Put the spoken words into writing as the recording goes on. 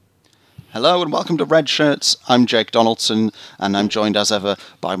Hello and welcome to Red Shirts. I'm Jake Donaldson, and I'm joined as ever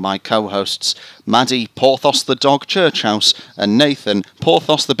by my co-hosts Maddie, Porthos the Dog Churchhouse, and Nathan,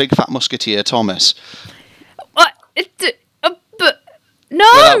 Porthos the Big Fat Musketeer Thomas. No!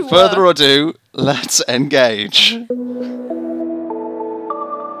 Without further ado, let's engage.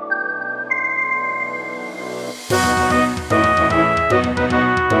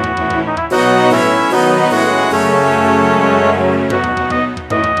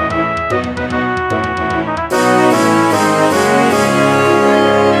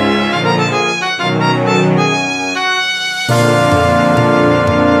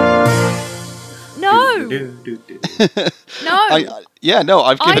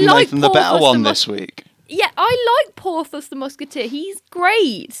 I've given Nathan the better one this week. Yeah, I like Porthos the Musketeer. He's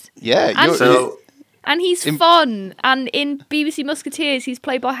great. Yeah, and he's fun. And in BBC Musketeers, he's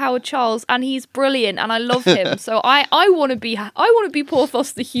played by Howard Charles, and he's brilliant, and I love him. So I want to be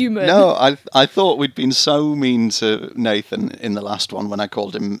Porthos the human. No, I thought we'd been so mean to Nathan in the last one when I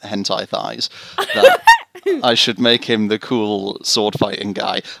called him hentai thighs that I should make him the cool sword fighting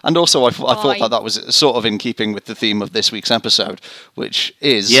guy. And also, I thought that was sort of in keeping with the theme of this week's episode, which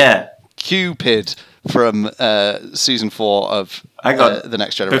is Cupid from season 4 of The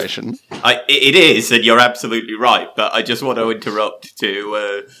Next Generation. It is, and you're absolutely right, but I just want to interrupt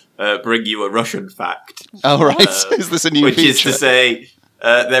to bring you a Russian fact. Oh, right. Is this a new feature? Which is to say,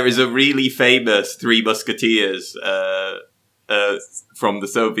 there is a really famous Three Musketeers from the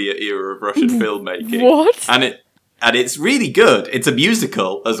Soviet era of Russian filmmaking. What? And it's really good. It's a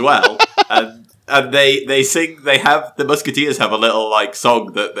musical as well. And they sing. The Musketeers have a little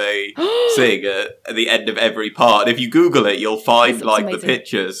song that they sing at the end of every part. And if you Google it, you'll find the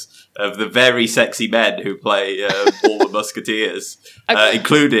pictures of the very sexy men who play all the Musketeers,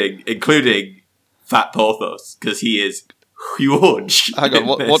 including Fat Porthos, because he is huge. Hang on,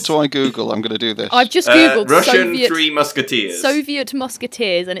 what do I Google? I'm going to do this. I've just Googled Russian Three Musketeers. Soviet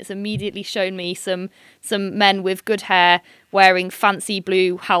Musketeers, and it's immediately shown me some men with good hair wearing fancy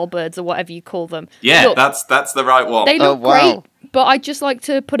blue halberds or whatever you call them. Yeah, look, that's the right one. They look great, but I'd just like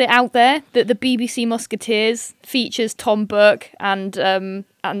to put it out there that the BBC Musketeers features Tom Burke and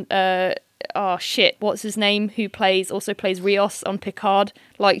what's his name? Who also plays Rios on Picard,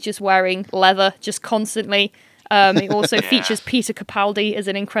 just wearing leather just constantly. It also features Peter Capaldi as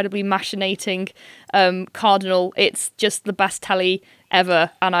an incredibly machinating cardinal. It's just the best telly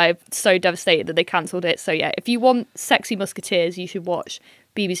ever, and I'm so devastated that they cancelled it. So yeah, if you want sexy Musketeers, you should watch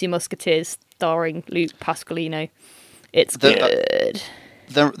BBC Musketeers starring Luke Pasqualino. It's good.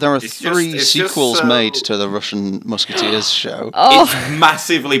 There are three sequels made to the Russian Musketeers show. It's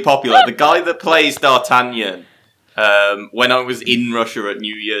massively popular. The guy that plays D'Artagnan, when I was in Russia at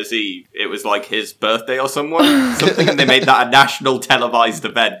New Year's Eve, it was his birthday or something, and they made that a national televised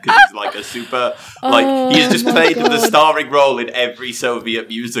event because he's a super, he's just played the starring role in every Soviet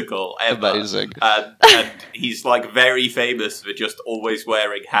musical ever. Amazing. And he's very famous for just always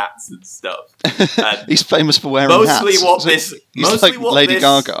wearing hats and stuff. And he's famous for wearing hats. He's like Lady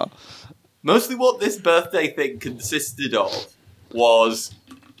Gaga. Mostly what this birthday thing consisted of was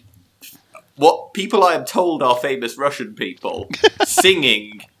what people I am told are famous Russian people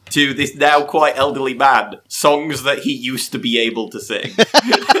singing to this now quite elderly man songs that he used to be able to sing.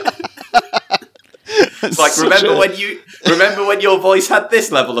 It's remember when your voice had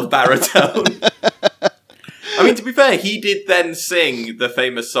this level of baritone? I mean, to be fair, he did then sing the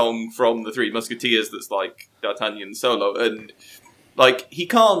famous song from the Three Musketeers that's D'Artagnan solo, and he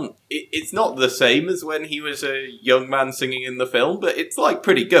can't. It's not the same as when he was a young man singing in the film, but it's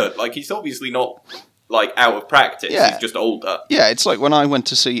pretty good. He's obviously not out of practice. Yeah. He's just older. Yeah, it's like when I went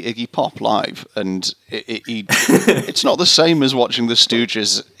to see Iggy Pop live, and it's not the same as watching the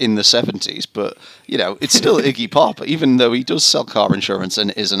Stooges in the 70s, but it's still Iggy Pop, even though he does sell car insurance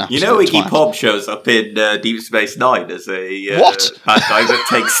and is an absolute Iggy twat. Pop shows up in Deep Space Nine as a what? Bad guy that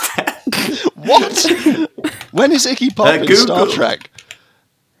takes What? When is Iggy Pop in Star Trek?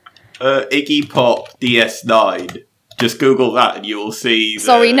 Iggy Pop DS9. Just Google that and you will see.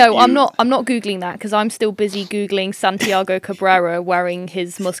 Sorry, no, I'm not Googling that because I'm still busy Googling Santiago Cabrera wearing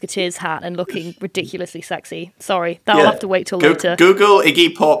his Musketeers hat and looking ridiculously sexy. Sorry, that'll have to wait till later. Google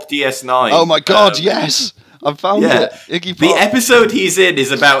Iggy Pop DS9. Oh my god, yes! I've found it. Iggy Pop. The episode he's in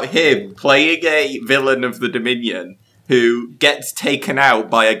is about him playing a villain of the Dominion who gets taken out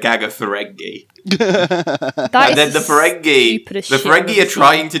by a gang of Ferengi. And then the Ferengi are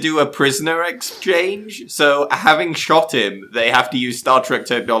trying to do a prisoner exchange, so having shot him, they have to use Star Trek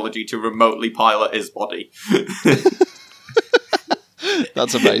technology to remotely pilot his body.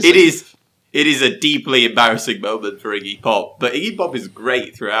 That's amazing. It is a deeply embarrassing moment for Iggy Pop, but Iggy Pop is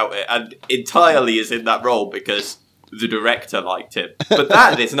great throughout it, and entirely is in that role because the director liked him. But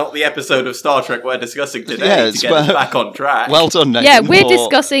that is not the episode of Star Trek we're discussing today to get us back on track. Well done, Nathan. Yeah, we're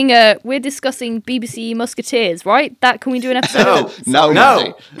discussing BBC Musketeers, right? Can we do an episode?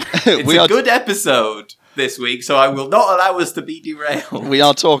 No. It's a good episode this week, so I will not allow us to be derailed. We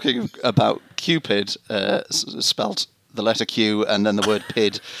are talking about Cupid, spelt the letter Q and then the word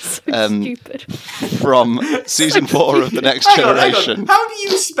pid. Stupid. From season 4 of The Next Generation. Hang on. How do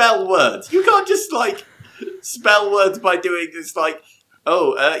you spell words? You can't just, spell words by doing this, I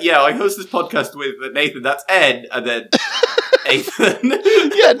host this podcast with Nathan, that's N, and then Nathan.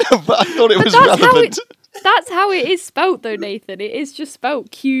 Yeah, no, but I thought it was relevant. That's how it is spelt, though, Nathan. It is just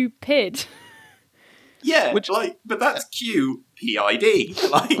spelt Cupid. Yeah, but that's Q-P-I-D.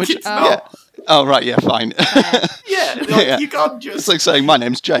 It's not... Yeah. Oh, right, yeah, fine. You can't just... It's like saying, my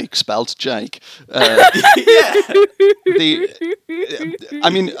name's Jake, spelt Jake.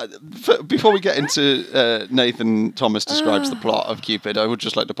 Before we get into Nathan Thomas describes the plot of Cupid, I would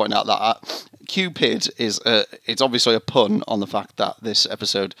just like to point out that Cupid it's obviously a pun on the fact that this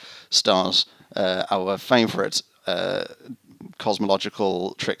episode stars our favourite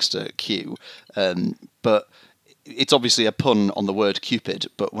cosmological trickster Q, but it's obviously a pun on the word Cupid,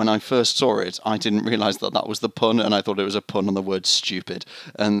 but when I first saw it, I didn't realise that was the pun, and I thought it was a pun on the word stupid,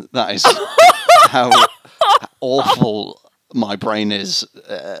 and that is how awful my brain is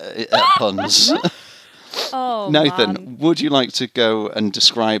at puns. Oh, Nathan, man. would you like to go and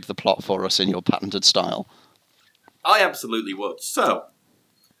describe the plot for us in your patented style? I absolutely would. So,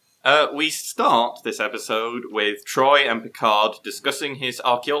 we start this episode with Troy and Picard discussing his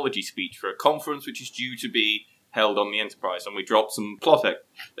archaeology speech for a conference which is due to be held on the Enterprise, and we drop some plot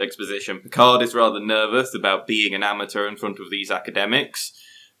exposition. Picard is rather nervous about being an amateur in front of these academics,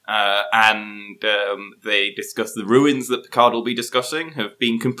 and they discuss the ruins that Picard will be discussing have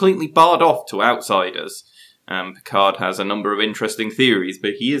been completely barred off to outsiders. Picard has a number of interesting theories,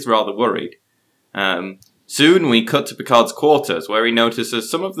 but he is rather worried. Soon we cut to Picard's quarters, where he notices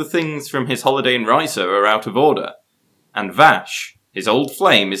some of the things from his holiday in Risa are out of order. And Vash, his old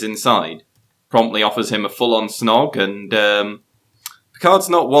flame, is inside. Promptly offers him a full-on snog, and Picard's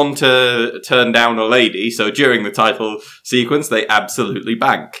not one to turn down a lady, so during the title sequence, they absolutely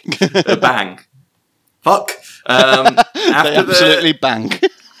bang. Fuck. They absolutely bang.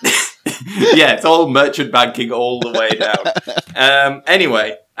 Yeah, it's all merchant banking all the way down.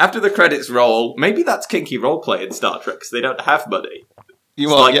 Anyway, after the credits roll, maybe that's kinky roleplay in Star Trek, because they don't have money.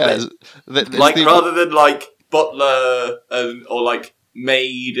 Rather than, butler or,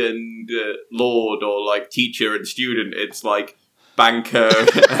 maid and lord, or, teacher and student, it's, banker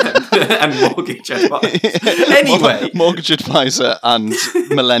and mortgage advisor. Anyway. Mortgage advisor and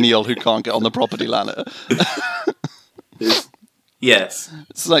millennial who can't get on the property ladder. Yes.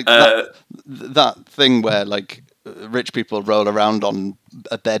 It's like that thing where, rich people roll around on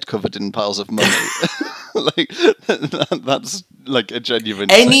a bed covered in piles of money. That's a genuine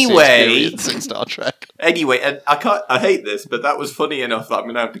sexy experience in Star Trek. Anyway, and I hate this, but that was funny enough that I'm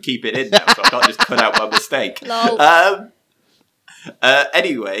going to have to keep it in now, so I can't just cut out my mistake.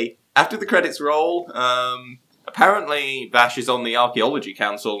 Anyway, after the credits roll, apparently Vash is on the Archaeology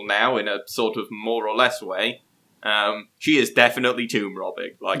Council now in a sort of more or less way. She is definitely tomb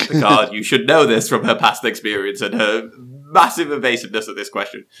robbing. Picard, you should know this from her past experience and her massive evasiveness at this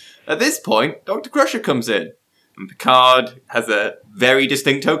question. At this point, Dr. Crusher comes in, and Picard has a very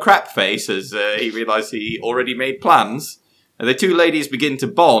distinct oh crap face as he realizes he already made plans. And the two ladies begin to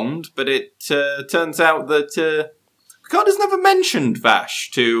bond, but it turns out that Picard has never mentioned Vash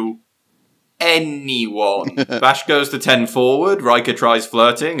to anyone. Vash goes to 10 forward, Riker tries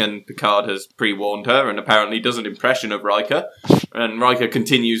flirting, and Picard has pre-warned her and apparently does an impression of Riker. And Riker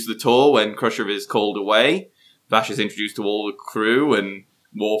continues the tour when Crusher is called away. Vash is introduced to all the crew, and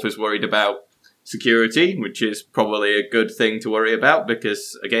Worf is worried about security, which is probably a good thing to worry about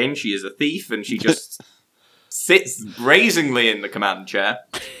because, again, she is a thief and she just sits brazenly in the command chair.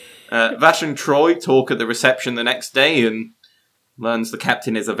 Vash and Troy talk at the reception the next day and learns the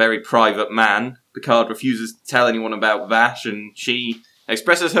captain is a very private man. Picard refuses to tell anyone about Vash, and she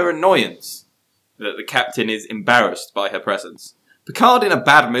expresses her annoyance that the captain is embarrassed by her presence. Picard, in a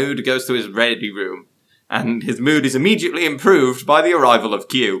bad mood, goes to his ready room, and his mood is immediately improved by the arrival of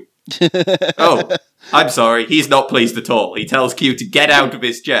Q. Oh, I'm sorry, he's not pleased at all. He tells Q to get out of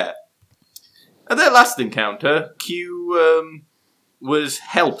his chair. At their last encounter, Q was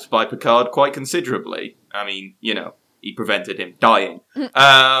helped by Picard quite considerably. I mean, he prevented him dying.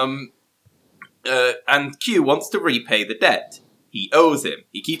 And Q wants to repay the debt. He owes him.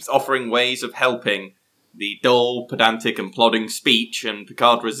 He keeps offering ways of helping the dull, pedantic, and plodding speech, and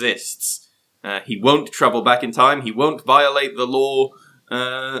Picard resists. He won't travel back in time. He won't violate the law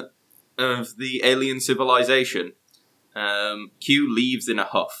of the alien civilization. Q leaves in a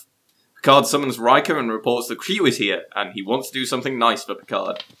huff. Picard summons Riker and reports that Q is here, and he wants to do something nice for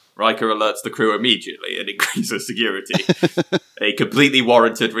Picard. Riker alerts the crew immediately and increases security. A completely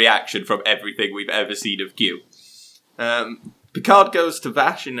warranted reaction from everything we've ever seen of Q. Picard goes to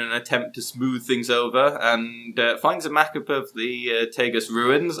Vash in an attempt to smooth things over, and finds a map of the Tagus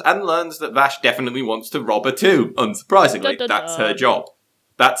ruins, and learns that Vash definitely wants to rob a tomb. Unsurprisingly, that's her job.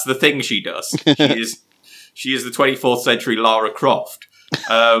 That's the thing she does. She is the 24th century Lara Croft.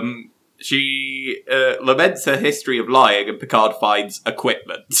 She laments her history of lying, and Picard finds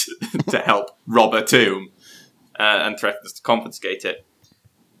equipment to help rob a tomb, and threatens to confiscate it.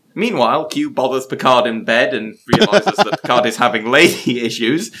 Meanwhile, Q bothers Picard in bed and realises that Picard is having lady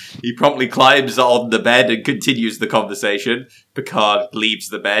issues. He promptly climbs on the bed and continues the conversation. Picard leaves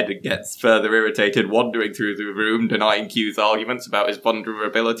the bed and gets further irritated, wandering through the room, denying Q's arguments about his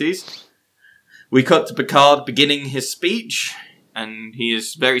vulnerabilities. We cut to Picard beginning his speech, and he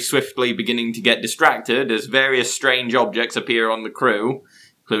is very swiftly beginning to get distracted as various strange objects appear on the crew,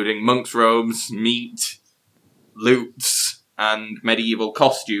 including monks' robes, meat, loots, and medieval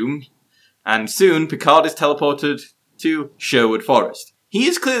costumes, and soon Picard is teleported to Sherwood Forest. He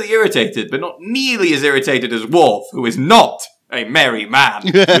is clearly irritated, but not nearly as irritated as Worf, who is not a merry man.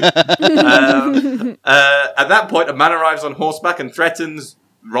 At that point, a man arrives on horseback and threatens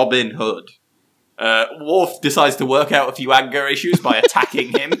Robin Hood. Worf decides to work out a few anger issues by attacking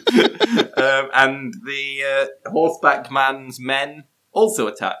him, and the horseback man's men also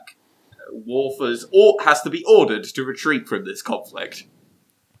attack. Worf has to be ordered to retreat from this conflict.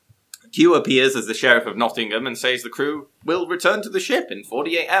 Q appears as the Sheriff of Nottingham and says the crew will return to the ship in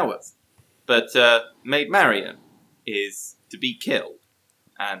 48 hours. But Maid Marian is to be killed,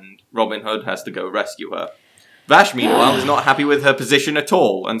 and Robin Hood has to go rescue her. Vash, meanwhile, is not happy with her position at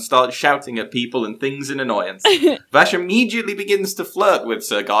all and starts shouting at people and things in annoyance. Vash immediately begins to flirt with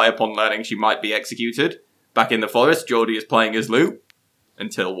Sir Guy upon learning she might be executed. Back in the forest, Geordi is playing his lute,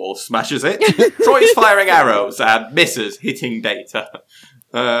 until Worf smashes it. Troy is firing arrows and misses, hitting Data.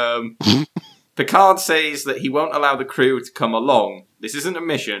 Picard says that he won't allow the crew to come along. This isn't a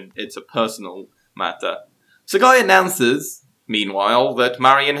mission, it's a personal matter. Sir Guy announces, meanwhile, that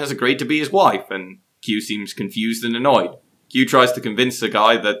Marian has agreed to be his wife, and Q seems confused and annoyed. Q tries to convince Sir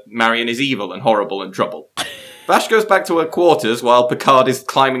Guy that Marian is evil and horrible and trouble. Vash goes back to her quarters while Picard is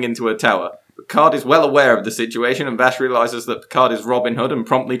climbing into a tower. Picard is well aware of the situation, and Vash realises that Picard is Robin Hood and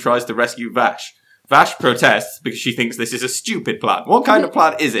promptly tries to rescue Vash. Vash protests because she thinks this is a stupid plan. What kind of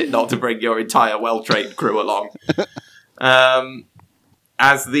plan is it not to bring your entire well-trained crew along?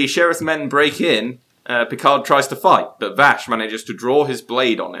 As the sheriff's men break in, Picard tries to fight, but Vash manages to draw his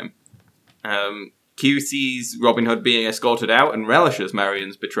blade on him. Q sees Robin Hood being escorted out and relishes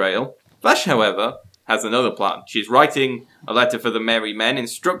Marian's betrayal. Vash, however, has another plan. She's writing a letter for the merry men,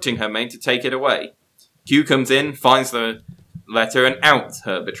 instructing her mate to take it away. Q comes in, finds the letter, and outs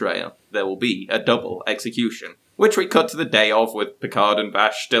her betrayal. There will be a double execution, which we cut to the day of, with Picard and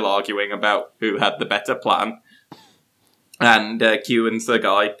Vash still arguing about who had the better plan, and Q and Sir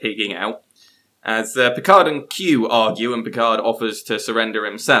Guy pigging out. As Picard and Q argue and Picard offers to surrender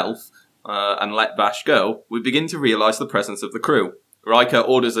himself and let Vash go, we begin to realise the presence of the crew. Riker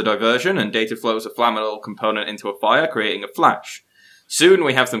orders a diversion, and Data flows a flammable component into a fire, creating a flash. Soon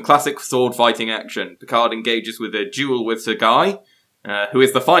we have some classic sword-fighting action. Picard engages with a duel with Sir Guy, who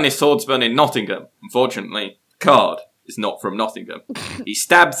is the finest swordsman in Nottingham. Unfortunately, Picard is not from Nottingham. He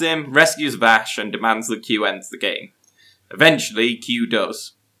stabs him, rescues Vash, and demands that Q ends the game. Eventually, Q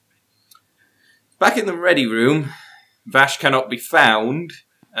does. Back in the ready room, Vash cannot be found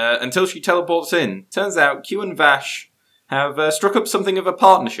until she teleports in. Turns out Q and Vash have struck up something of a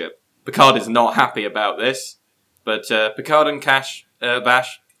partnership. Picard is not happy about this, but Picard and Vash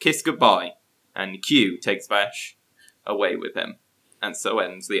kiss goodbye, and Q takes Vash away with him. And so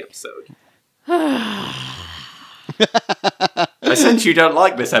ends the episode. I sense you don't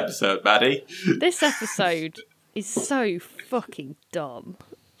like this episode, Maddie. This episode is so fucking dumb.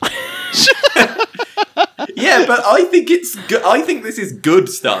 Yeah, but I think it's good. I think this is good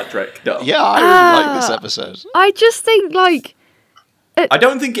Star Trek dumb. Yeah, I really like this episode. I just think, like... I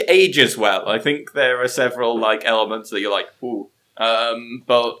don't think it ages well. I think there are several, like, elements that you're like, ooh.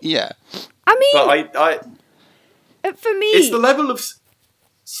 But... Yeah. I mean... But for me... It's the level of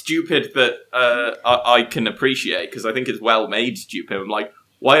stupid that I can appreciate, because I think it's well-made stupid. I'm like,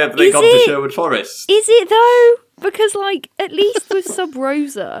 Why have they gone to Sherwood Forest? Is it though? Because, like, at least with Sub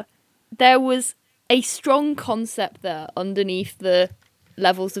Rosa, there was a strong concept there underneath the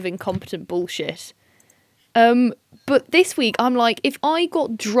levels of incompetent bullshit. But this week, I'm like, if I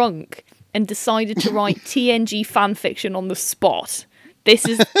got drunk and decided to write TNG fanfiction on the spot, this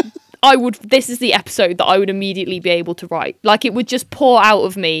is the episode that I would immediately be able to write. Like, it would just pour out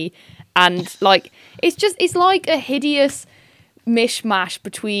of me, and like, it's like a hideous mishmash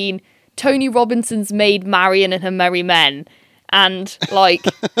between Tony Robinson's Maid Marian and Her Merry Men, and like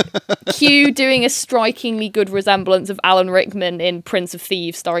Q doing a strikingly good resemblance of Alan Rickman in Prince of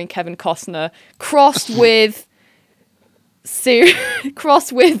Thieves starring Kevin Costner, crossed with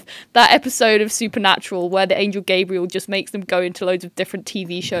that episode of Supernatural where the angel Gabriel just makes them go into loads of different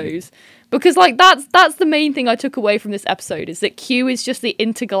TV shows. Because like that's the main thing I took away from this episode, is that Q is just the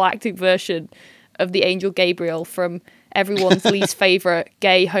intergalactic version of the angel Gabriel from everyone's least favourite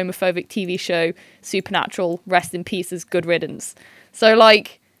gay homophobic TV show, Supernatural. Rest in peace as Good Riddance. So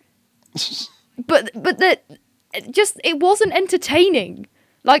like, but that just, it wasn't entertaining.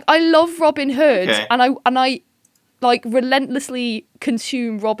 Like, I love Robin Hood, Okay. and I like relentlessly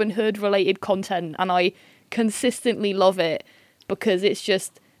consume Robin Hood related content, and I consistently love it because it's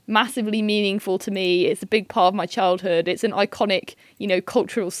just massively meaningful to me. It's a big part of my childhood. It's an iconic,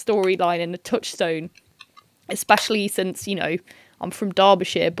 cultural storyline and a touchstone, especially since, I'm from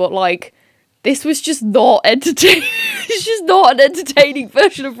Derbyshire, but like, this was just not entertaining. It's just not an entertaining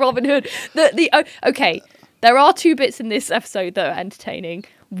version of Robin Hood. Okay, there are two bits in this episode that are entertaining.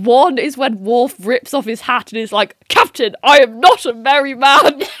 One is when Worf rips off his hat and is like, "Captain, I am not a merry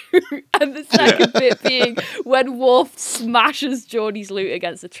man." And the second bit being when Worf smashes Geordie's lute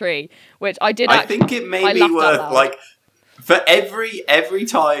against a tree, which I think it may be worth, like, for every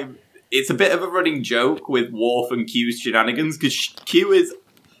time, it's a bit of a running joke with Worf and Q's shenanigans, because Q is...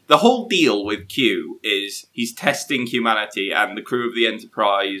 The whole deal with Q is he's testing humanity, and the crew of the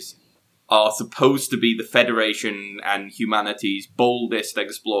Enterprise are supposed to be the Federation and humanity's boldest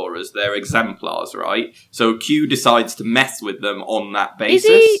explorers. They're exemplars, right? So Q decides to mess with them on that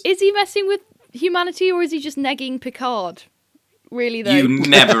basis. Is he messing with humanity, or is he just negging Picard? Really, though? You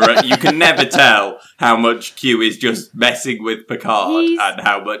can never tell how much Q is just messing with Picard and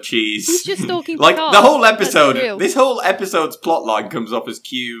how much he's just stalking like Picard. the whole episode. This whole episode's plotline comes off as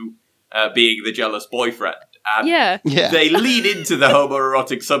Q being the jealous boyfriend. And yeah. They lead into the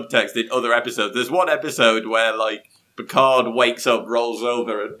homoerotic subtext in other episodes. There's one episode where, like, Picard wakes up, rolls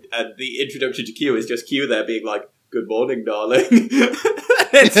over, and the introduction to Q is just Q there being like, "Good morning, darling."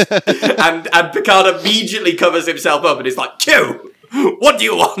 and Picard immediately covers himself up and is like, "Q, what do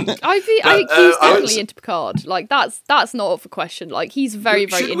you want?" I think Q's definitely into Picard. Like, that's not up for question. Like, he's very,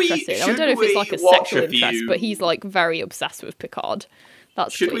 very interested. I don't know if it's like a sexual interest, but he's like very obsessed with Picard.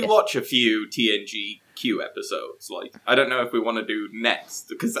 That's Should clear. we watch a few TNG Q episodes? Like, I don't know if we want to do next,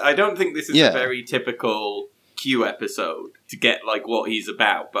 because I don't think this is a very typical Q episode to get, like, what he's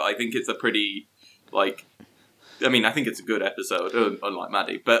about, but I think it's a pretty, like... I mean, I think it's a good episode, unlike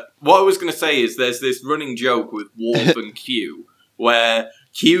Maddie. But what I was going to say is there's this running joke with Worf and Q, where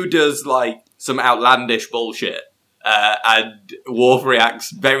Q does, like, some outlandish bullshit, and Worf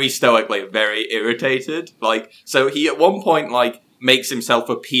reacts very stoically and very irritated. Like, so he at one point, like, makes himself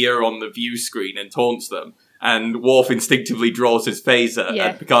appear on the view screen and taunts them, and Worf instinctively draws his phaser,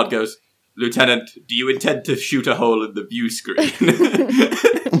 and Picard goes, "Lieutenant, do you intend to shoot a hole in the view screen?"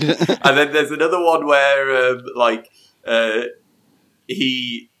 And then there's another one where,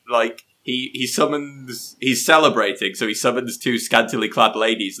 he's celebrating, so he summons two scantily clad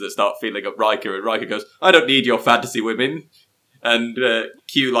ladies that start feeling up Riker, and Riker goes, "I don't need your fantasy women." And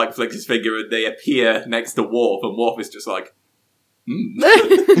Q, like, flicks his finger, and they appear next to Worf, and Worf is just like, I'm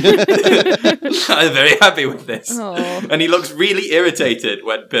very happy with this. Aww. And he looks really irritated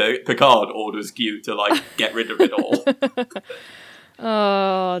when Picard orders Q to, like, get rid of it all.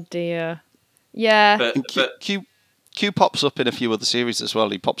 Oh dear. Yeah. But Q pops up in a few other series as well.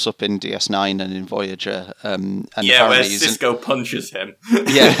 He pops up in DS9 and in Voyager. And where Cisco punches him.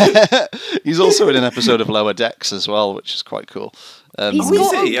 Yeah. He's also in an episode of Lower Decks as well, which is quite cool. I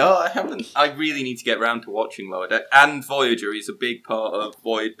really need to get around to watching Lower Deck and Voyager. He's a big part of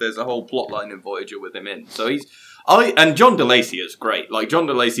Voyager. There's a whole plot line in Voyager with him in. So and John DeLacy is great. Like, John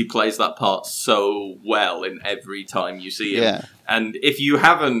DeLacy plays that part so well in every time you see him. Yeah. And if you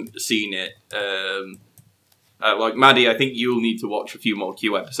haven't seen it, like Maddie, I think you'll need to watch a few more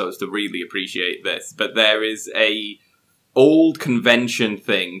Q episodes to really appreciate this. But there is a old convention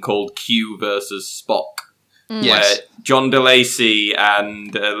thing called Q versus Spock. Yes. Where John DeLacy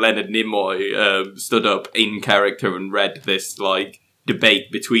and Leonard Nimoy stood up in character and read this, like,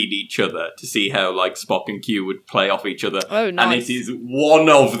 debate between each other to see how like Spock and Q would play off each other. Oh, nice. And it is one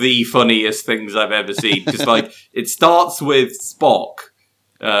of the funniest things I've ever seen. Because like it starts with Spock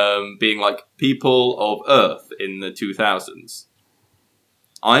being like, people of Earth in the 2000s.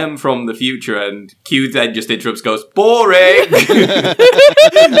 I am from the future, and Q then just interrupts, goes, boring!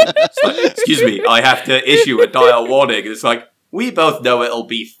 It's like, excuse me, I have to issue a dial warning. It's like, we both know it'll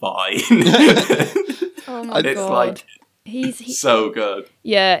be fine. Oh my it's god. like, He's so good.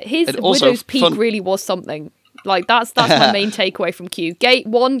 Yeah, his And also Widow's Peak fun- really was something. Like, that's my main takeaway from Q. Gay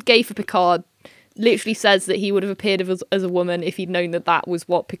for Picard literally says that he would have appeared as a woman if he'd known that was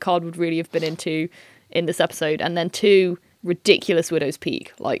what Picard would really have been into in this episode. And then 2, ridiculous Widow's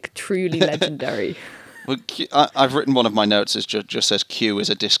Peak. Like, truly legendary. Well, I've written one of my notes as just says Q is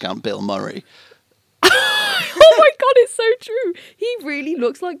a discount Bill Murray. Oh my god, it's so true. He really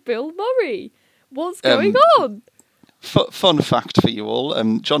looks like Bill Murray. What's going on? Fun fact for you all,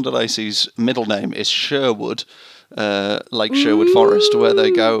 John DeLacy's middle name is Sherwood, like Sherwood Forest, where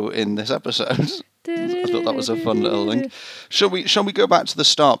they go in this episode. I thought that was a fun little link. Shall we go back to the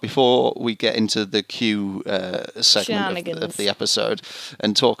start before we get into the Q segment of the episode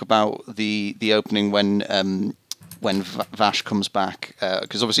and talk about the opening when Vash comes back?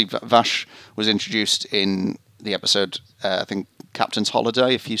 Because obviously Vash was introduced in the episode, I think, Captain's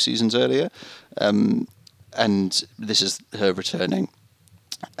Holiday a few seasons earlier. And this is her returning.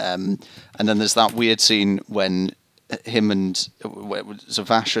 And then there's that weird scene when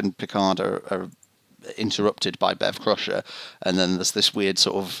Vash and Picard are interrupted by Bev Crusher, and then there's this weird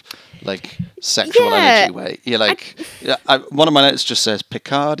sort of like sexual energy where you're like, one of my notes just says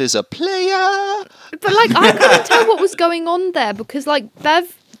Picard is a player. But like, I couldn't tell what was going on there because like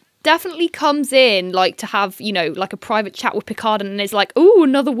Bev definitely comes in like to have, you know, like a private chat with Picard and is like, oh,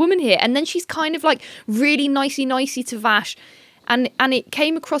 another woman here. And then she's kind of like really nicey to Vash. And it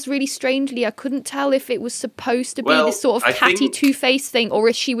came across really strangely. I couldn't tell if it was supposed to be this sort of catty Two-Face thing or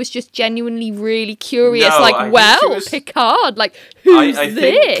if she was just genuinely really curious. Picard, like, who's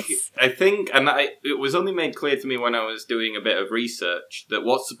this? I think, and it was only made clear to me when I was doing a bit of research, that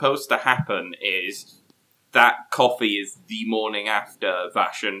what's supposed to happen is that coffee is the morning after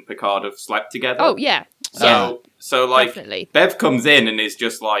Vash and Picard have slept together. Oh, yeah. So like, definitely. Bev comes in and is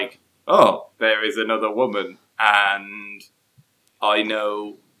just like, oh, there is another woman, and I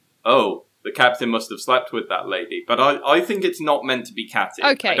know, the captain must have slept with that lady. But I think it's not meant to be catty.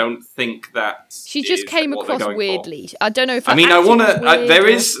 Okay. I don't think that she just came across weirdly. For. I don't know if I mean, I want to. There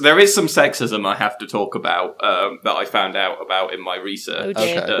is some sexism I have to talk about that I found out about in my research. Oh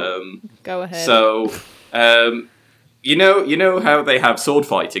dear. Go ahead. So, you know how they have sword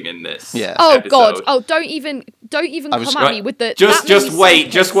fighting in this? Yeah. Oh episode? God! Oh, don't even come at me with the.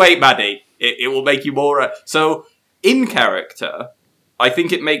 Just wait, Maddie. It will make you more. So, in character, I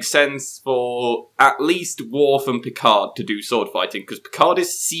think it makes sense for at least Worf and Picard to do sword fighting, because Picard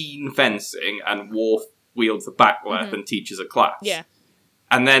is seen fencing and Worf wields a backleth and teaches a class. Yeah.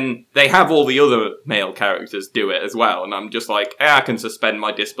 And then they have all the other male characters do it as well, and I'm just like, I can suspend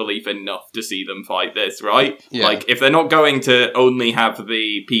my disbelief enough to see them fight this, right? Yeah. Like, if they're not going to only have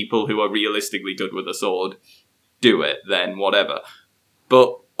the people who are realistically good with a sword do it, then whatever.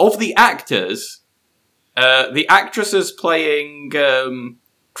 But of the actors, the actresses playing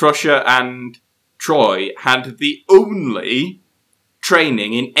Crusher and Troy had the only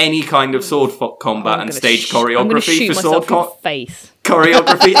training in any kind of sword combat and stage choreography for sword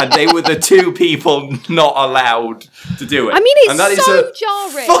choreography, and they were the two people not allowed to do it. I mean, it's and that so is a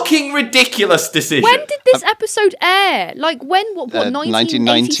jarring. Fucking ridiculous decision. When did this episode air? Like, when? What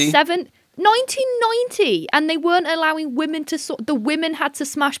 1987? 1990, and they weren't allowing women to the women had to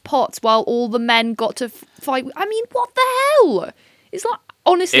smash pots while all the men got to fight. I mean, what the hell? It's like,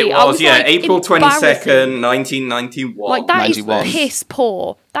 honestly, it was like, April 22nd, 1991. Like, that 91. is piss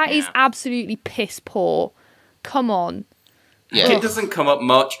poor. That is absolutely piss poor. Come on. Yeah. It doesn't come up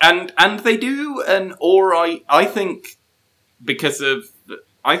much, and they do an alright, I think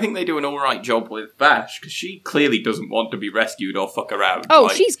they do an alright job with Vash, because she clearly doesn't want to be rescued or fuck around. Oh,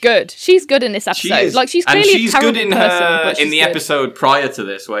 like, she's good. She's good in this episode. She's clearly a terrible person, in the episode prior to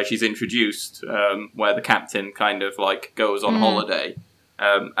this, where she's introduced, where the captain kind of, like, goes on holiday,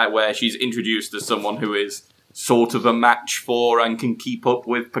 where she's introduced as someone who is sort of a match for and can keep up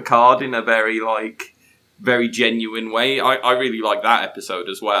with Picard in a very, like, very genuine way. I really like that episode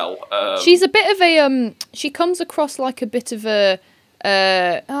as well. She's a bit of a, she comes across like a bit of a,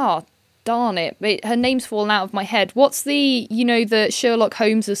 darn it, her name's fallen out of my head. What's the Sherlock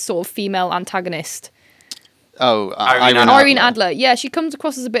Holmes' sort of female antagonist? Oh, Irene Adler. Yeah, she comes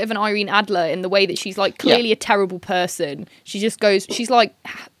across as a bit of an Irene Adler in the way that she's like clearly a terrible person. She's like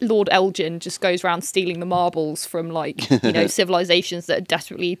Lord Elgin, just goes around stealing the marbles from like, civilizations that are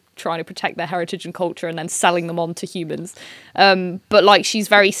desperately trying to protect their heritage and culture and then selling them on to humans. But like she's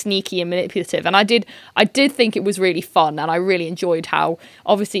very sneaky and manipulative. And I did think it was really fun, and I really enjoyed how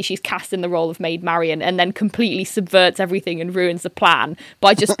obviously she's cast in the role of Maid Marian and then completely subverts everything and ruins the plan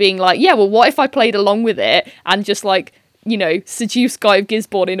by just being like, yeah, well, what if I played along with it and just like, seduce Guy of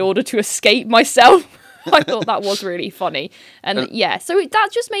Gisborne in order to escape myself? I thought that was really funny. And so that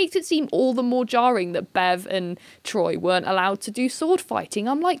just makes it seem all the more jarring that Bev and Troy weren't allowed to do sword fighting.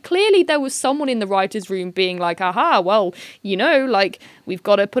 I'm like, clearly there was someone in the writer's room being like, aha, well, like we've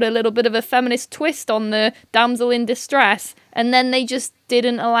got to put a little bit of a feminist twist on the damsel in distress. And then they just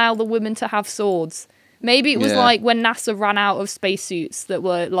didn't allow the women to have swords. Maybe it was like when NASA ran out of spacesuits that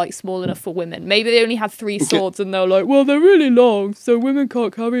were like small enough for women. Maybe they only had 3 swords and they were like, well, they're really long, so women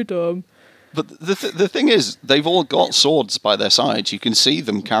can't carry them. But the thing is, they've all got swords by their sides. You can see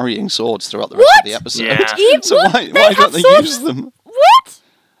them carrying swords throughout the rest of the episode. Yeah. So why don't they use them? What?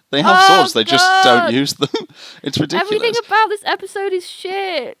 They have swords, they just don't use them. It's ridiculous. Everything about this episode is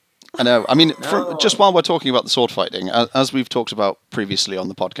shit. I know. I mean, just while we're talking about the sword fighting, as we've talked about previously on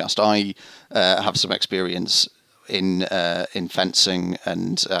the podcast, I have some experience in fencing,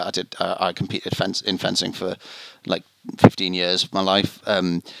 and I competed in fencing for like 15 years of my life,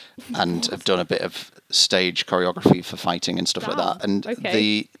 and have done a bit of stage choreography for fighting and stuff like that. And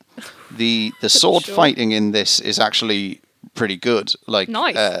the sword fighting in this is actually pretty good. Like,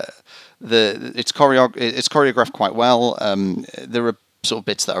 nice. It's choreographed quite well. There are sort of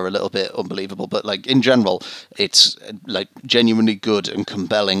bits that are a little bit unbelievable, but like in general, it's like genuinely good and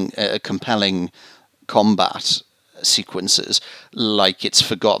compelling combat sequences. Like it's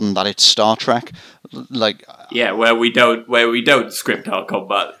forgotten that it's Star Trek. Like where we don't script our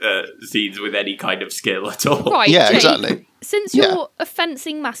combat scenes with any kind of skill at all. Right. Yeah, Jake, exactly. Since you're a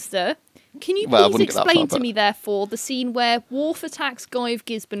fencing master, can you please explain to me, therefore, the scene where Worf attacks Guy of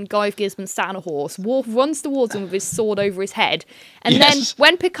Gisborne, Guy of Gisborne sat on a horse, Worf runs towards him with his sword over his head, and then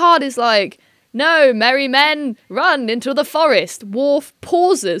when Picard is like, no, merry men, run into the forest, Worf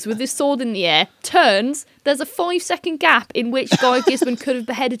pauses with his sword in the air, turns, there's a 5-second gap in which Guy of Gisborne could have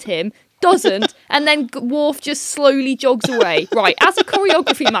beheaded him, doesn't, and then Worf just slowly jogs away. Right, as a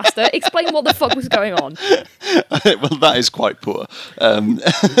choreography master, explain what the fuck was going on. Well, that is quite poor. I mean,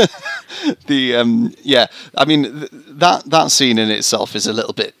 that scene in itself is a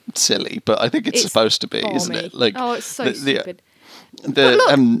little bit silly, but I think it's supposed to be, balmy. isn't it? Like, it's so stupid.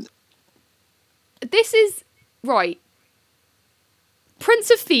 This is right. Prince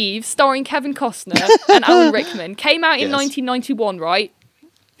of Thieves, starring Kevin Costner and Alan Rickman, came out in 1991, right?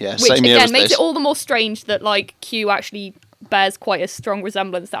 Yeah, which same year again as makes this. it all the more strange that like Q actually bears quite a strong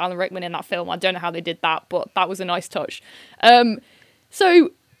resemblance to Alan Rickman in that film. I don't know how they did that, but that was a nice touch. So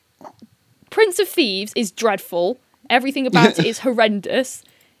Prince of Thieves is dreadful. Everything about it is horrendous.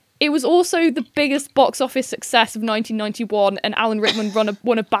 It was also the biggest box office success of 1991, and Alan Rickman won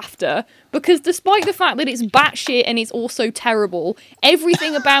a BAFTA, because despite the fact that it's batshit and it's also terrible,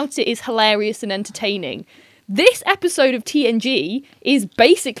 everything about it is hilarious and entertaining. This episode of TNG is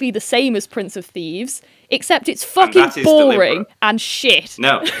basically the same as Prince of Thieves, except it's fucking boring and shit.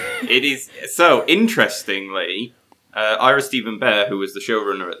 No, it is. So, interestingly, Ira Steven Behr, who was the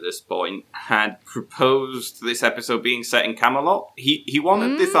showrunner at this point, had proposed this episode being set in Camelot. He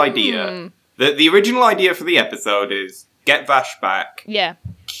wanted this idea. The original idea for the episode is get Vash back. Yeah.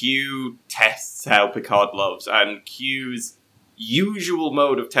 Q tests how Picard loves, and Q's usual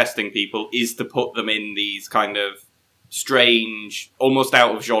mode of testing people is to put them in these kind of strange, almost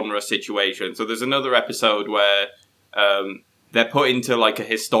out of genre situations. So there's another episode where they're put into like a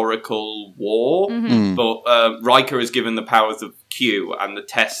historical war, but Riker is given the powers of Q, and the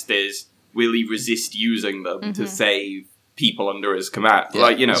test is, will he resist using them to save people under his command? Yeah,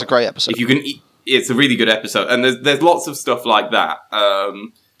 like, it's a great episode. If you can, it's a really good episode, and there's lots of stuff like that.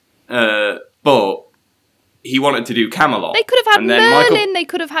 But he wanted to do Camelot. They could have had Merlin, they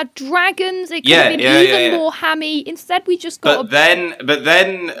could have had dragons, it could have been even more hammy. Instead, we just got But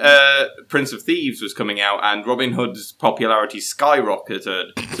then Prince of Thieves was coming out, and Robin Hood's popularity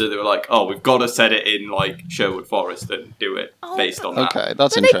skyrocketed. So they were like, oh, we've got to set it in, like, Sherwood Forest and do it based on that. Okay,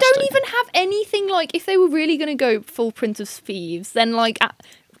 that's but interesting. They don't even have anything, like, if they were really going to go full Prince of Thieves, then, like...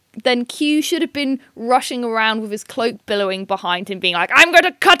 Then Q should have been rushing around with his cloak billowing behind him, being like, I'm going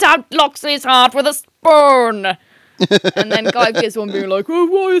to cut out Loxley's heart with a spoon! And then Guy of Gisborne being like, oh,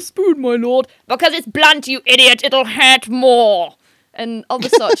 why a spoon, my lord? Because it's blunt, you idiot, it'll hurt more! and other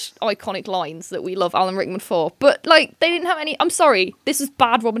such iconic lines that we love Alan Rickman for. But, like, they didn't have any... I'm sorry, this is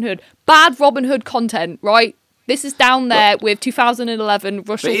bad Robin Hood. Bad Robin Hood content, right? This is down there with 2011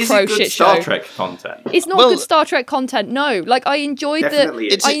 Russell Crowe shit show. Star Trek content? It's not good Star Trek content, no. Like, I enjoyed the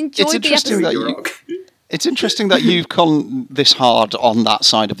episode. It's interesting that you've gone this hard on that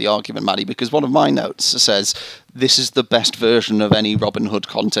side of the argument, Maddie, because one of my notes says this is the best version of any Robin Hood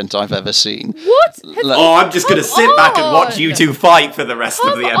content I've ever seen. What? I'm just going to sit back and watch you two fight for the rest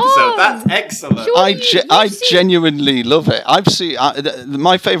of the episode. That's excellent. I genuinely love it. I've seen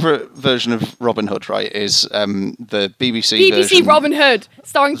my favourite version of Robin Hood, right, is the BBC version. Robin Hood,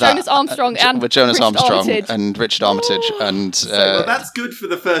 starring Jonas Armstrong and with Jonas Armstrong Armitage. and Richard Armitage. And well, that's good for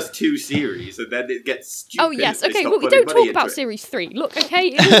the first 2 series, and then it gets stupid. Oh yes, okay. Well, we don't talk about series 3. Look, okay,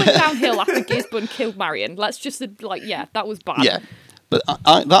 it all went downhill after Gisborne killed Marion. Let's just that was bad. Yeah. But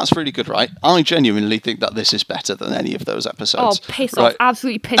that's really good, right? I genuinely think that this is better than any of those episodes. Oh, piss off.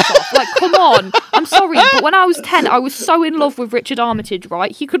 Absolutely piss off. Like, come on. I'm sorry, but when I was 10, I was so in love with Richard Armitage,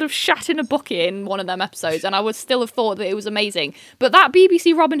 right? He could have shat in a bucket in one of them episodes, and I would still have thought that it was amazing. But that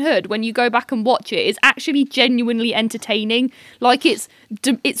BBC Robin Hood, when you go back and watch it, is actually genuinely entertaining. Like, it's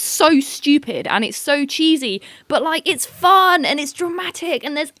so stupid, and it's so cheesy, but, like, it's fun, and it's dramatic,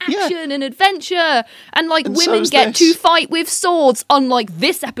 and there's action and adventure, and, like, women get to fight with swords, unlike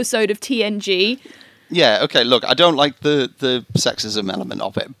this episode of TNG. Yeah, okay, look, I don't like the sexism element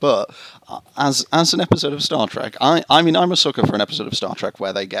of it, but as an episode of Star Trek, I mean, I'm a sucker for an episode of Star Trek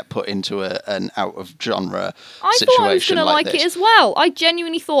where they get put into an out-of-genre situation. I thought I was going to like it as well. I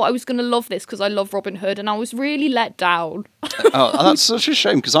genuinely thought I was going to love this because I love Robin Hood, and I was really let down. Oh, that's such a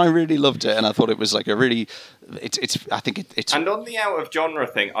shame, because I really loved it, and I thought it was like a really... It's and on the out-of-genre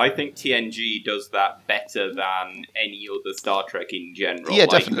thing, I think TNG does that better than any other Star Trek in general. Yeah,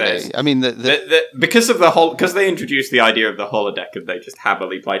 like, definitely. I mean, because they introduced the idea of the holodeck and they just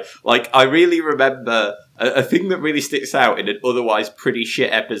happily play. Like, I really remember a thing that really sticks out in an otherwise pretty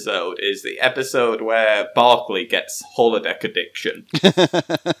shit episode is the episode where Barclay gets holodeck addiction,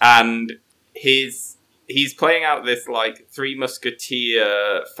 and he's playing out this like Three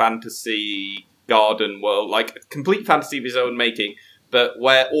Musketeer fantasy garden world, like complete fantasy of his own making, but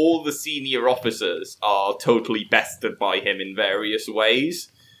where all the senior officers are totally bested by him in various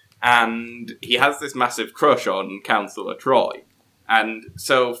ways. And he has this massive crush on Councillor Troy. And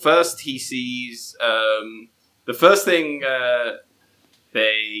so first he sees... the first thing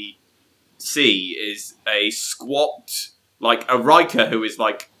they see is a squat, like a Riker who is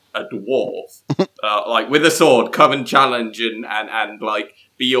like a dwarf, like with a sword, come and challenge and like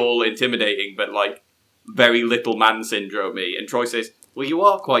be all intimidating, but like very little man syndrome-y. And Troy says, well, you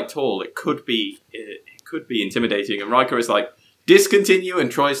are quite tall. It could be intimidating. And Riker is like, discontinue.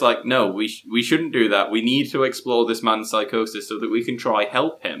 And Troy's like, no, we shouldn't do that. We need to explore this man's psychosis so that we can try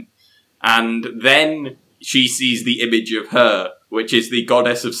help him. And then she sees the image of her, which is the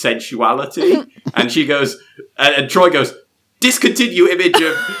goddess of sensuality. And she goes, and Troy goes, discontinue image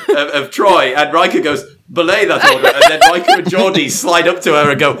of Troy. And Riker goes, belay that order. And then Riker and Geordi slide up to her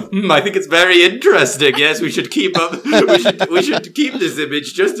and go, I think it's very interesting. Yes, we should keep up. We should keep this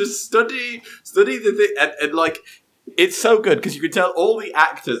image just to study the thing. And like, it's so good because you can tell all the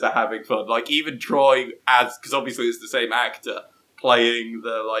actors are having fun. Like, even Troy because obviously it's the same actor playing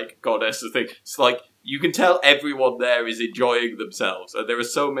the like goddess of thing. It's like, you can tell everyone there is enjoying themselves, and there are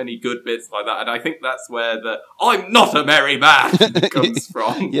so many good bits like that. And I think that's where the "I'm not a merry man" comes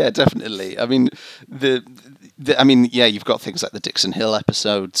from. Yeah, definitely. I mean, you've got things like the Dixon Hill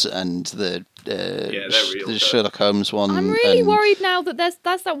episodes and the Sherlock Holmes one. I'm really worried now that there's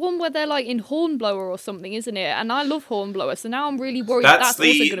that one where they're like in Hornblower or something, isn't it? And I love Hornblower, so now I'm really worried that's also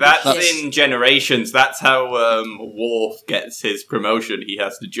going to be That's in Generations. That's how Worf gets his promotion. He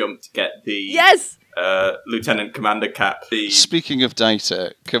has to jump to get the Lieutenant Commander cap. Speaking of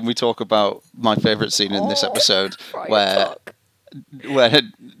Data, can we talk about my favourite scene in this episode where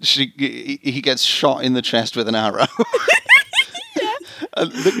he gets shot in the chest with an arrow?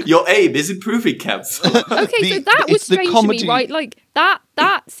 Your aim is improving, Council. Okay, so that was strange to me, right? Like,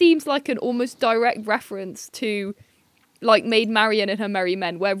 that seems like an almost direct reference to, like, Maid Marian and Her Merry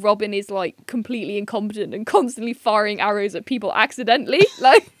Men, where Robin is, like, completely incompetent and constantly firing arrows at people accidentally.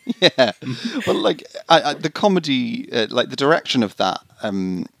 Like, yeah. Well, like, the comedy, like, the direction of that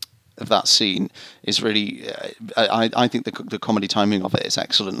scene is really, I think the comedy timing of it is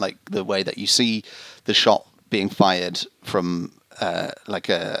excellent. Like, the way that you see the shot being fired from like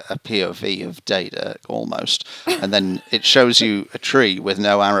a POV of Data almost, and then it shows you a tree with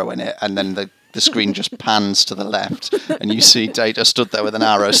no arrow in it, and then the screen just pans to the left, and you see Data stood there with an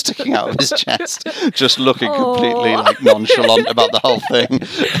arrow sticking out of his chest, just looking completely like nonchalant about the whole thing.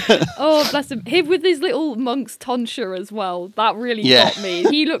 Oh, bless him. Him with his little monk's tonsure as well. That really got me.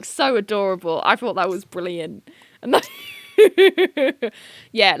 He looks so adorable. I thought that was brilliant. And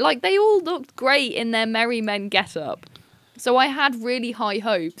yeah, like they all looked great in their Merry Men get-up. So I had really high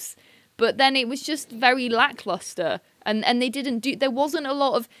hopes, but then it was just very lackluster. And they didn't do, there wasn't a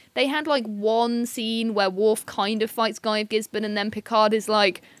lot of, they had like one scene where Worf kind of fights Guy of Gisborne, and then Picard is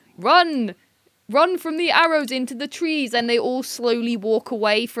like, run from the arrows into the trees, and they all slowly walk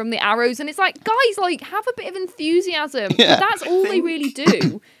away from the arrows, and it's like, guys, like, have a bit of enthusiasm. Yeah. But that's all they really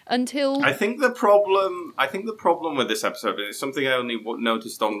do until... I think the problem with this episode, and it's something I only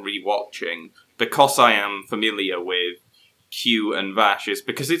noticed on rewatching, because I am familiar with Q and Vash, is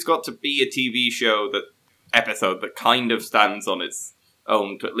because it's got to be a TV show episode that kind of stands on its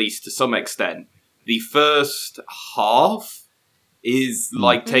own, at least to some extent. The first half is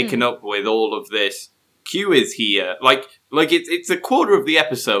like taken up with all of this. Q is here, like it's a quarter of the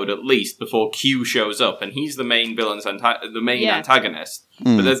episode at least before Q shows up, and he's the main villain's antagonist.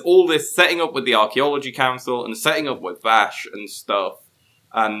 But there's all this setting up with the Archaeology Council and setting up with Vash and stuff,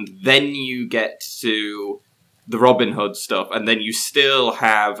 and then you get to the Robin Hood stuff, and then you still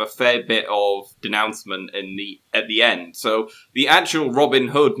have a fair bit of denouncement at the end. So the actual Robin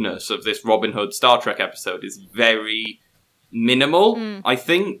Hoodness of this Robin Hood Star Trek episode is very minimal. I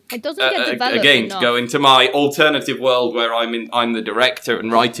think it doesn't get developed again enough. To go into my alternative world where I'm the director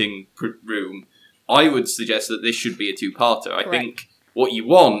and writing room. I would suggest that this should be a two-parter. I think what you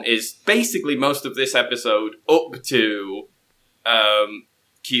want is basically most of this episode up to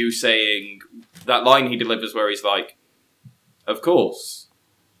Q saying that line he delivers where he's like, of course,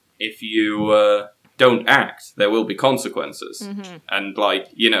 if you don't act, there will be consequences. And like,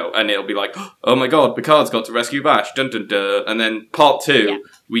 you know, and it'll be like, oh my god, Picard's got to rescue Vash, dun dun dun. And then part 2,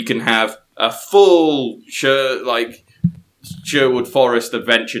 we can have a full Sherwood Forest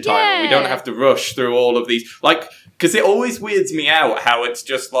adventure time. And we don't have to rush through all of these, like, because it always weirds me out how it's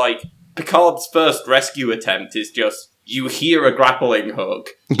just like Picard's first rescue attempt is just, you hear a grappling hook,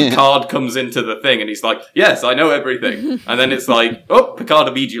 Picard comes into the thing, and he's like, yes, I know everything. And then it's like, oh, Picard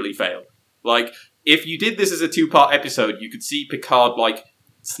immediately failed. Like, if you did this as a 2-part episode, you could see Picard, like,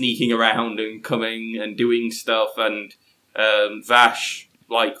 sneaking around and coming and doing stuff, and Vash,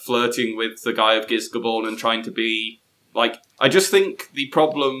 like, flirting with the Guy of Gisborne and trying to be, like, I just think the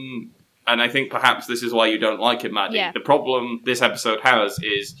problem, and I think perhaps this is why you don't like it, Maddie, the problem this episode has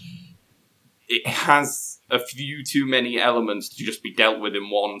is it has a few too many elements to just be dealt with in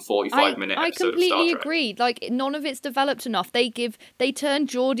one 45-minute episode of Star Trek. I completely agree. Like, none of it's developed enough. They turn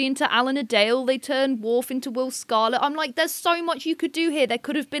Geordi into Alan Adale. They turn Worf into Will Scarlet. I'm like, there's so much you could do here. There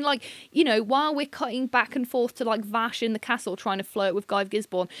could have been, like, you know, while we're cutting back and forth to, like, Vash in the castle trying to flirt with Guy of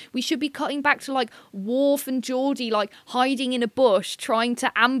Gisborne, we should be cutting back to, like, Worf and Geordi, like, hiding in a bush, trying to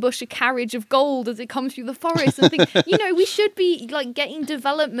ambush a carriage of gold as it comes through the forest and things. You know, we should be, like, getting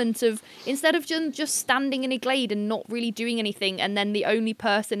development of, instead of just standing in a glade and not really doing anything, and then the only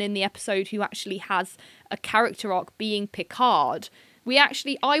person in the episode who actually has a character arc being Picard.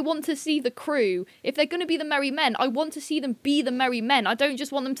 I want to see the crew. If they're going to be the Merry Men, I want to see them be the Merry Men. I don't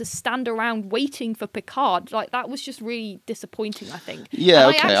just want them to stand around waiting for Picard. Like, that was just really disappointing, I think. Yeah,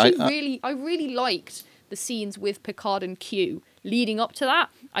 and okay. I really liked the scenes with Picard and Q leading up to that.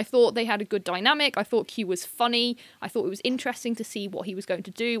 I thought they had a good dynamic. I thought Q was funny. I thought it was interesting to see what he was going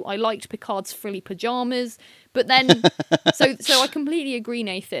to do. I liked Picard's frilly pajamas. But then, so I completely agree,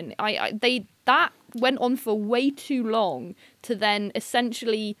 Nathan. That went on for way too long to then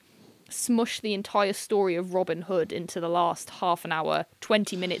essentially smush the entire story of Robin Hood into the last half an hour,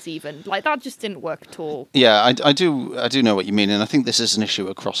 20 minutes even. Like, that just didn't work at all. Yeah, I do know what you mean, and I think this is an issue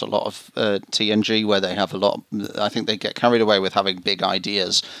across a lot of TNG, where they have I think they get carried away with having big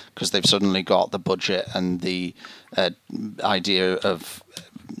ideas because they've suddenly got the budget and the idea of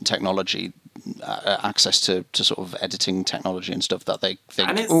technology, access to sort of editing technology and stuff, that they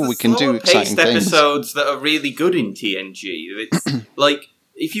think, we can do exciting things. Episodes that are really good in TNG. It's like,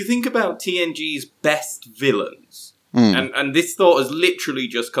 if you think about TNG's best villains, and this thought has literally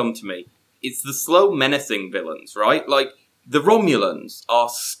just come to me, it's the slow, menacing villains, right? Like, the Romulans are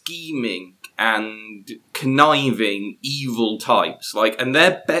scheming and conniving, evil types. Like, and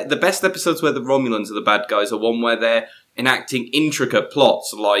the best episodes where the Romulans are the bad guys are one where they're enacting intricate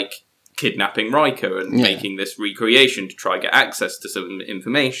plots, like kidnapping Riker and making this recreation to try and get access to some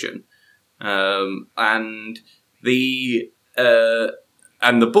information. And the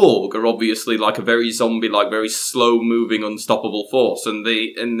Borg are obviously like a very zombie-like, very slow-moving, unstoppable force. And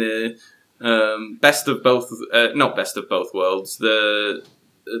the Best of both, not best of both worlds. The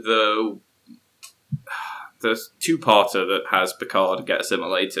two-parter that has Picard get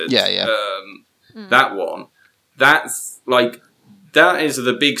assimilated. Yeah. That one. That's like, that is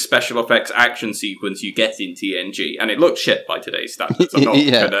the big special effects action sequence you get in TNG, and it looks shit by today's standards. I'm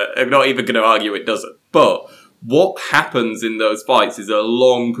not even going to argue it doesn't. But what happens in those fights is a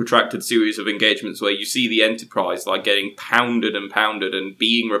long, protracted series of engagements where you see the Enterprise like getting pounded and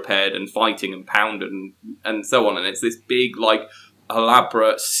being repaired and fighting and pounded and so on. And it's this big, like,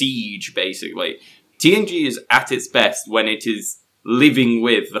 elaborate siege, basically. TNG is at its best when it is living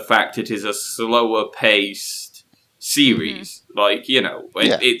with the fact it is a slower paced series. Like, you know,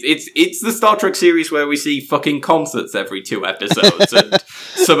 it's the Star Trek series where we see fucking concerts every 2 episodes, and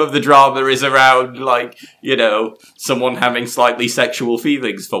some of the drama is around, like, you know, someone having slightly sexual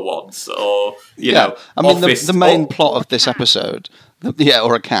feelings for once, or, you know, I mean, the main plot of this episode,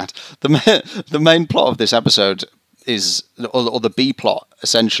 or a cat. The main plot of this episode is, or the B plot,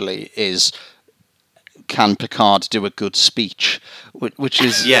 essentially, is, can Picard do a good speech? Which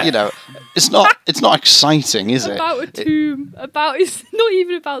is, you know, it's not exciting, is it? About a tomb. It's not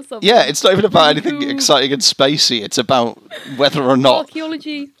even about something. Yeah, it's not even about anything cool. exciting and spacey. It's about whether or not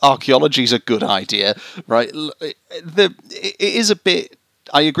archaeology is a good idea, right? It is a bit.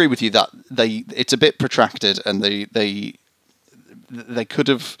 I agree with you that it's a bit protracted, and they could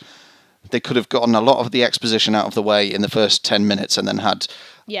have gotten a lot of the exposition out of the way in the first 10 minutes, and then had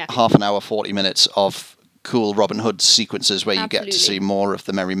half an hour, 40 minutes of cool Robin Hood sequences where you get to see more of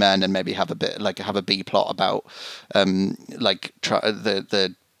the Merry Men, and maybe have a bit, like, have a B plot about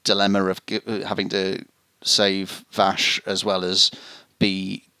the dilemma of having to save Vash as well as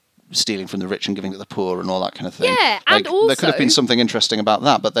be stealing from the rich and giving to the poor and all that kind of thing. Yeah, like, and also there could have been something interesting about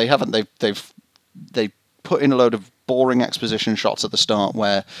that, but they haven't. They put in a load of boring exposition shots at the start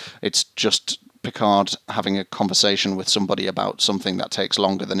where it's just Picard having a conversation with somebody about something that takes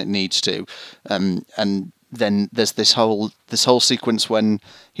longer than it needs to, and then there's this whole sequence when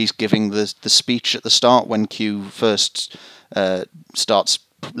he's giving the speech at the start when Q first starts,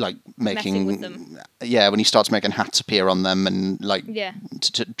 like, making when he starts making hats appear on them and, like,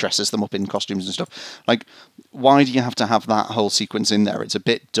 dresses them up in costumes and stuff. Like, why do you have to have that whole sequence in there? It's a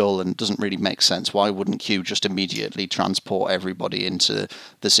bit dull and doesn't really make sense. Why wouldn't Q just immediately transport everybody into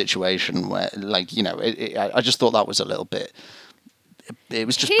the situation where, like, you know, I just thought that was a little bit. It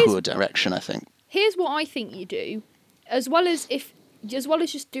was just poor direction, I think. Here's what I think you do, as well as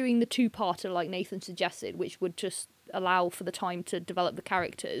just doing the 2-parter like Nathan suggested, which would just allow for the time to develop the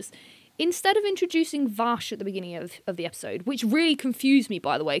characters. Instead of introducing Vash at the beginning of the episode, which really confused me,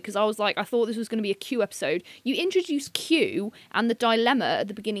 by the way, because I thought this was going to be a Q episode, you introduce Q and the dilemma at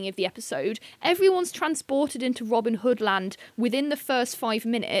the beginning of the episode. Everyone's transported into Robin Hood land within the first 5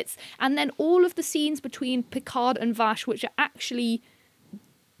 minutes, and then all of the scenes between Picard and Vash, which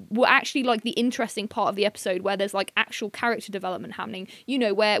were actually like the interesting part of the episode, where there's like actual character development happening, you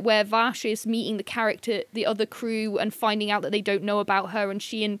know, where Vash is meeting the other crew and finding out that they don't know about her, and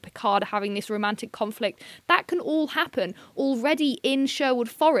she and Picard are having this romantic conflict. That can all happen already in Sherwood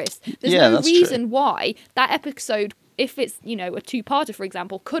Forest. There's no reason why that episode, if it's, you know, a 2-parter, for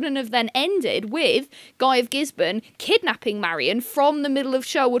example, couldn't have then ended with Guy of Gisborne kidnapping Marion from the middle of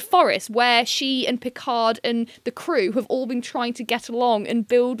Sherwood Forest, where she and Picard and the crew have all been trying to get along and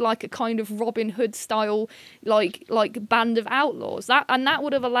build like a kind of Robin Hood style, like band of outlaws. That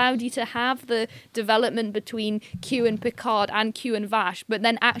would have allowed you to have the development between Q and Picard and Q and Vash, but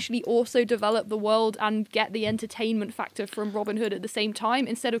then actually also develop the world and get the entertainment factor from Robin Hood at the same time,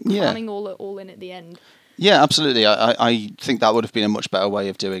 instead of cramming all in at the end. Yeah, absolutely. I think that would have been a much better way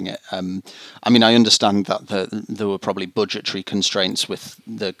of doing it. I mean, I understand that there were probably budgetary constraints with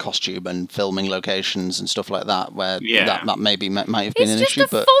the costume and filming locations and stuff like that, where that maybe might have been an issue. It's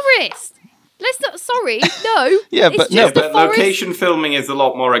just a forest. Let's not. Sorry, no. But location filming is a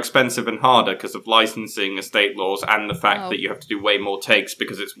lot more expensive and harder because of licensing, estate laws, and the fact that you have to do way more takes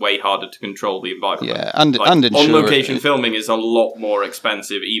because it's way harder to control the environment. Yeah, and on-location filming is a lot more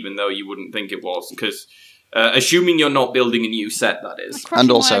expensive, even though you wouldn't think it was, because assuming you're not building a new set, that is. And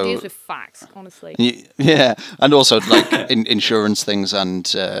also, my ideas with facts, honestly. Yeah, and also like insurance things, and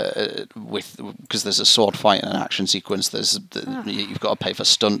because there's a sword fight and an action sequence, you've got to pay for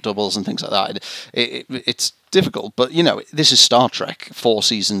stunt doubles and things like that. It's difficult, but you know, this is Star Trek, 4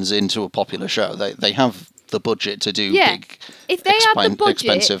 seasons into a popular show. They have the budget to do big,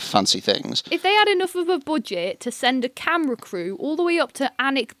 expensive, fancy things. If they had enough of a budget to send a camera crew all the way up to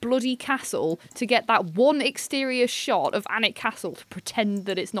Alnwick Bloody Castle to get that one exterior shot of Alnwick Castle to pretend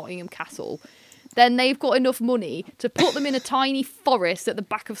that it's Nottingham Castle, then they've got enough money to put them in a tiny forest at the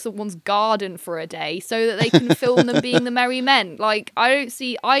back of someone's garden for a day so that they can film them being the merry men. Like, I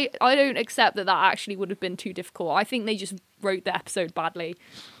don't accept that actually would have been too difficult. I think they just wrote the episode badly.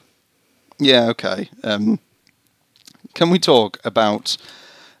 Yeah, okay. Can we talk about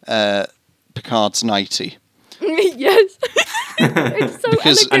Picard's nightie? Yes. It's so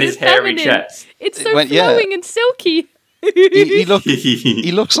elegant and his hairy chest. It's so flowing and silky.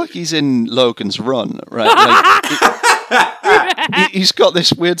 He looks like he's in Logan's Run, right? Like, he's got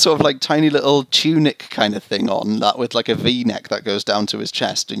this weird sort of like tiny little tunic kind of thing on, that with like a V-neck that goes down to his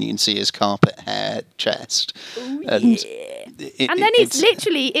chest, and you can see his carpet hair chest. Ooh, and then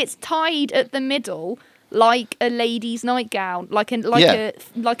it's tied at the middle like a lady's nightgown, like a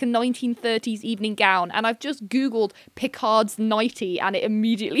 1930s evening gown. And I've just Googled Picard's nightie, and it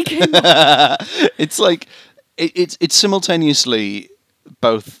immediately came up. It's like it's simultaneously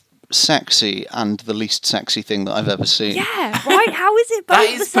both sexy and the least sexy thing that I've ever seen. Yeah, right? How is it both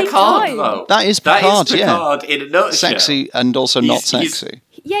at the same Picard, time? though. That is Picard, Picard in a nutshell. Sexy and also not sexy.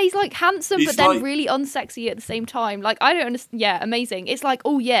 Yeah, he's like handsome, but then really unsexy at the same time. Like, I don't understand. Yeah, amazing. It's like,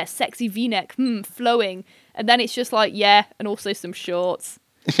 oh yeah, sexy V-neck, flowing. And then it's just like, yeah, and also some shorts.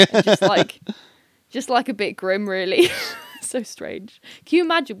 And just like a bit grim, really. So strange. Can you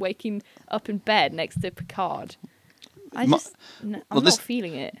imagine waking up in bed next to Picard? I'm not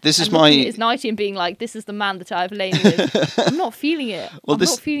feeling it. This is looking at his nightie and being like, this is the man that I've lain with. I'm not feeling it. I'm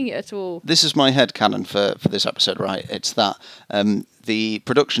not feeling it at all. This is my headcanon for this episode, right? It's that the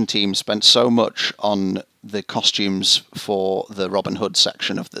production team spent so much on the costumes for the Robin Hood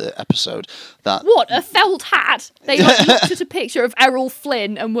section of the episode that... What, a felt hat? They looked at a picture of Errol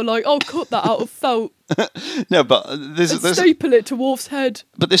Flynn and were like, oh, cut that out of felt. No, but staple it to Worf's head.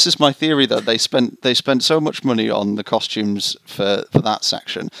 But this is my theory, that they spent so much money on the costumes for that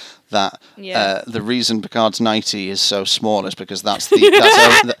section that the reason Picard's nightie is so small is because that's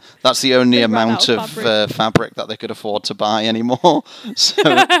the only amount of fabric that they could afford to buy anymore. So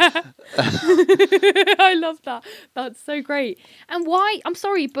I love that. That's so great. And why? I'm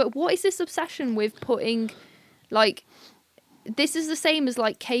sorry, but what is this obsession with putting, like, this is the same as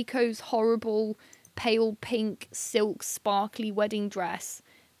like Keiko's horrible pale pink silk sparkly wedding dress,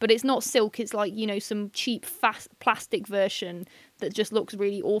 but it's not silk, it's like, you know, some cheap plastic version that just looks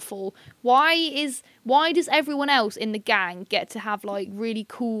really awful. Why does everyone else in the gang get to have like really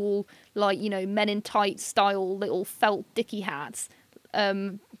cool, like, you know, Men in Tights style little felt dicky hats,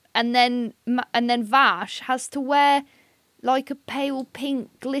 and then Vash has to wear like a pale pink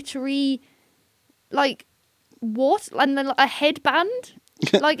glittery, like, what? And then a headband?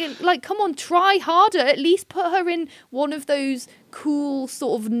 like, come on, try harder. At least put her in one of those cool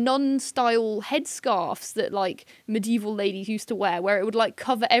sort of nun-style headscarves that like medieval ladies used to wear, where it would like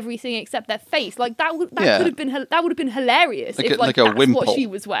cover everything except their face. Like that would have been hilarious if that's what she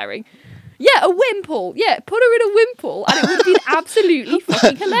was wearing. Yeah, a wimple. Yeah, put her in a wimple, and it would have been absolutely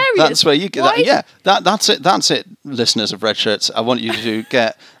fucking hilarious. That's where you get that. Yeah, that's it. That's it, listeners of Red Shirts. I want you to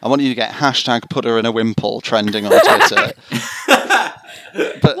get hashtag put her in a wimple trending on Twitter.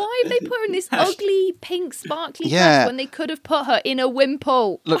 But why have they put her in this ugly pink sparkly dress when they could have put her in a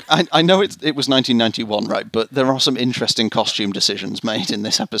wimple? Look, I know it was 1991, right? But there are some interesting costume decisions made in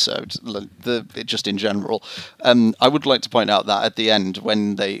this episode, just in general. I would like to point out that at the end,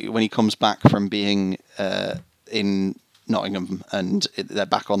 when he comes back from being in Nottingham and they're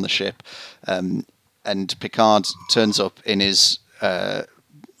back on the ship, and Picard turns up in his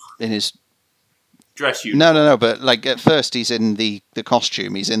dress uniform. No. But like at first, he's in the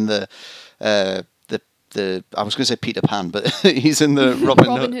costume. He's in the I was going to say Peter Pan, but he's in the Robin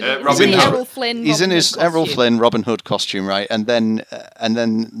Hood. Errol Flynn. He's in his Errol Flynn Robin Hood costume, right? And then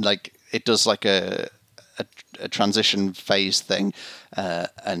like it does like a transition phase thing,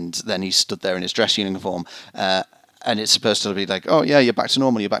 and then he's stood there in his dress uniform. And it's supposed to be like, oh yeah, you're back to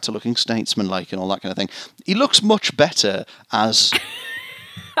normal. You're back to looking statesman-like and all that kind of thing. He looks much better as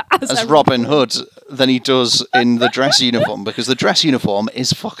Robin Hood than he does in the dress uniform, because the dress uniform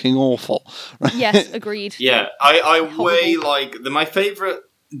is fucking awful. Right? Yes, agreed. Yeah, I way like my favourite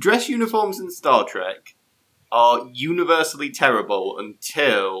dress uniforms in Star Trek are universally terrible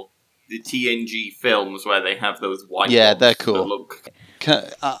until the TNG films where they have those white ones they're cool.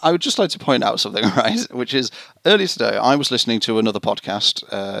 I would just like to point out something, right? Which is, earlier today, I was listening to another podcast,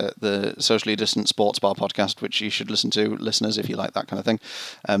 the Socially Distant Sports Bar podcast, which you should listen to, listeners, if you like that kind of thing.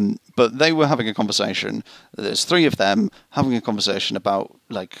 But they were having a conversation. There's three of them having a conversation about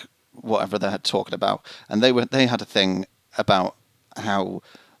like whatever they're talking about, and they had a thing about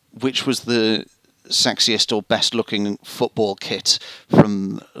which was the sexiest or best looking football kit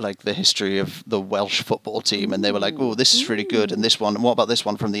from like the history of the Welsh football team, and they were like, oh, this is really good, and this one, and what about this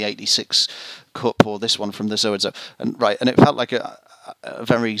one from the '86 Cup, or this one from the so and so, and it felt like a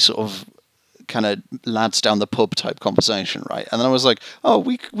very sort of kind of lads down the pub type conversation, right? And then I was like, oh,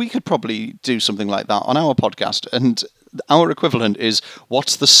 we could probably do something like that on our podcast, and our equivalent is,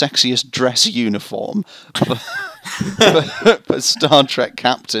 what's the sexiest dress uniform for Star Trek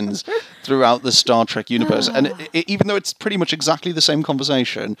captains throughout the Star Trek universe? And even though it's pretty much exactly the same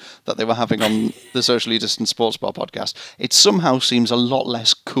conversation that they were having on the Socially Distant Sports Bar podcast, it somehow seems a lot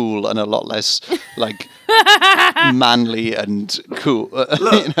less cool and a lot less like manly and cool.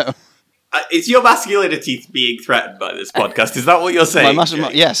 Look, is your masculinity being threatened by this podcast? Is that what you're saying?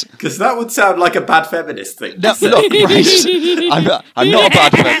 Yes. Because that would sound like a bad feminist thing. No, look, right.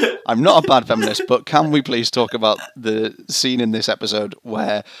 I'm not a bad feminist, but can we please talk about the scene in this episode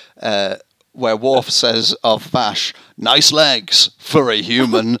where Worf says of Vash, "Nice legs for a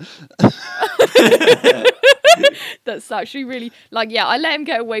human." That's actually really I let him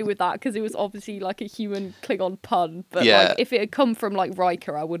get away with that because it was obviously like a human Klingon pun, but like if it had come from like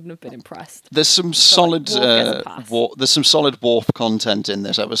Riker, I wouldn't have been impressed. There's some solid there's some solid Worf content in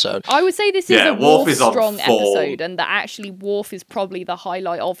this episode. I would say this is a Worf strong episode, and that actually Worf is probably the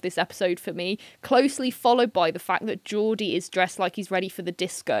highlight of this episode for me, closely followed by the fact that Geordi is dressed like he's ready for the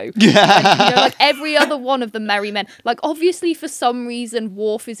disco. Like every other one of the merry men. Like obviously for some reason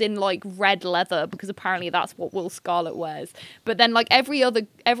Worf is in like red leather because apparently that's what Will Scarlet wears, but then like every other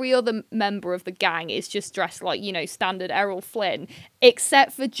member of the gang is just dressed like, you know, standard Errol Flynn,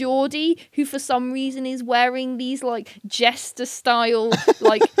 except for Geordi, who for some reason is wearing these like jester style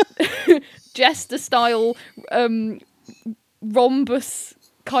rhombus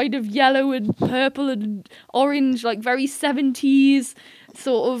kind of yellow and purple and orange, like very 70s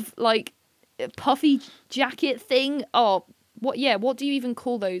sort of like puffy jacket thing. What do you even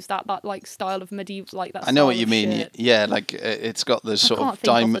call those? That like style of medieval, like that. I know what you shirt. mean. Yeah, like it's got the sort of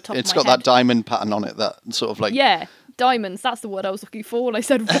diamond. It's got that diamond pattern on it. That sort of like diamonds. That's the word I was looking for when I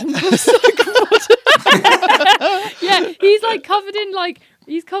said rhombus. Yeah, he's covered in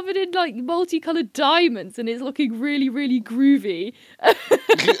multicolored diamonds, and it's looking really, really groovy.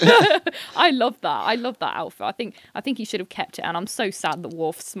 I love that outfit. I think he should have kept it, and I'm so sad that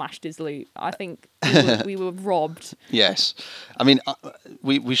Worf smashed his loot. I think we were robbed. Yes, I mean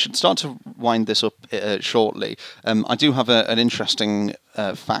we should start to wind this up shortly. I do have an interesting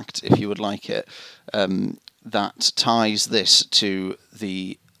fact, if you would like it, that ties this to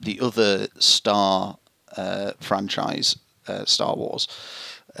the other Star franchise, Star Wars,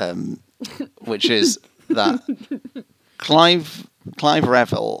 which is that Clive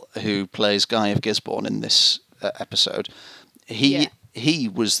Revill, who plays Guy of Gisborne in this episode, he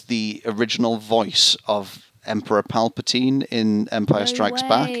was the original voice of Emperor Palpatine in Empire Strikes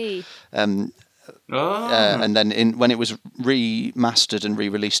Back. And then when it was remastered and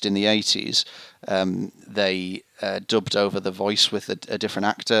re-released in the 80s, they dubbed over the voice with a different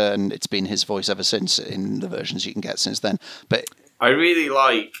actor, and it's been his voice ever since in the versions you can get since then. But I really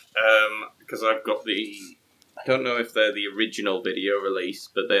like, because I've got I don't know if they're the original video release,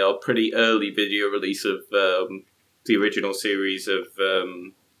 but they are pretty early video release of the original series of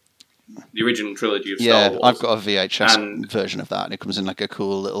the original trilogy of Star Wars. Yeah, I've got a VHS version of that, and it comes in like a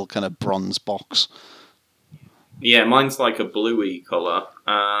cool little kind of bronze box. Yeah, mine's like a bluey colour,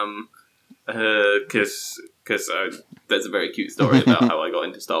 because there's a very cute story about how I got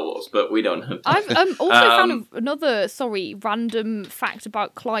into Star Wars, but we don't have time. I've also found another random fact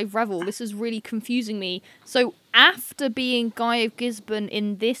about Clive Revill. This is really confusing me. So after being Guy of Gisborne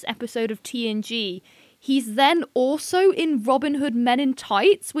in this episode of TNG, he's then also in Robin Hood Men in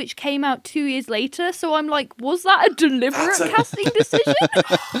Tights, which came out 2 years later. So I'm like, was that a deliberate casting decision?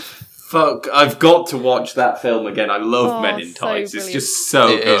 Fuck, I've got to watch that film again. I love Men in Tights. Brilliant. It's just so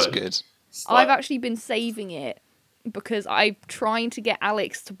good. It is good. I've actually been saving it because I'm trying to get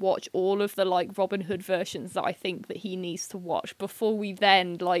Alex to watch all of the like Robin Hood versions that I think that he needs to watch before we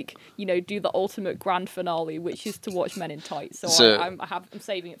then do the ultimate grand finale, which is to watch Men in Tights. So I'm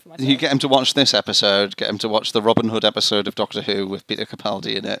saving it for myself. You get him to watch this episode, get him to watch the Robin Hood episode of Doctor Who with Peter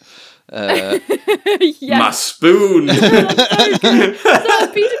Capaldi in it. My spoon! So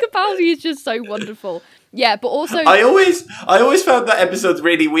Peter Capaldi is just so wonderful. Yeah, but also I always found that episode's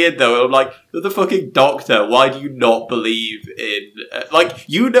really weird though. I'm like, you're the fucking Doctor. Why do you not believe in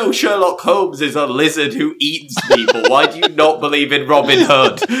Sherlock Holmes is a lizard who eats people? Why do you not believe in Robin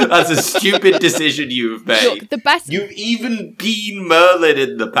Hood? That's a stupid decision you've made. look, the best. You've even been Merlin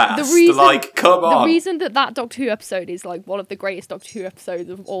in the past. Come The on. reason that Doctor Who episode is like one of the greatest Doctor Who episodes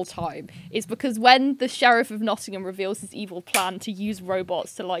of all time is because when the Sheriff of Nottingham reveals his evil plan to use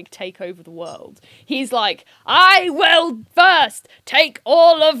robots to like take over the world, he's like, I will first take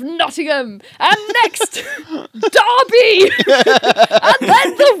all of Nottingham, and next Derby, and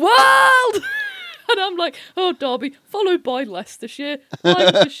then the world. And I'm like, oh, Derby, followed by Leicestershire,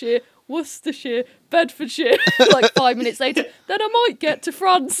 Lancashire, Worcestershire, Bedfordshire. Like 5 minutes later, then I might get to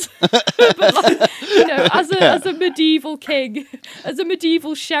France. But like, as a medieval king, as a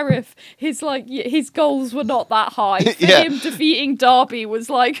medieval sheriff, his goals were not that high. For him, defeating Derby was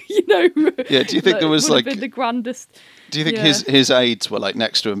like, Yeah. Do you think there was would have been the grandest? Do you think his aides were like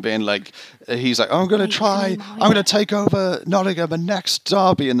next to him, being like, he's like, I'm going to take over Nottingham and next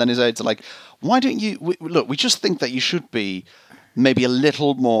Derby, and then his aides are like, why don't you look? We just think that you should be maybe a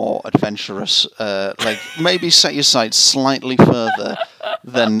little more adventurous, like maybe set your sights slightly further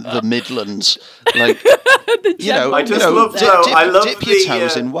than the Midlands, like I love dip your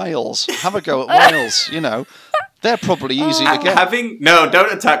toes in Wales, have a go at Wales, They're probably easy to get.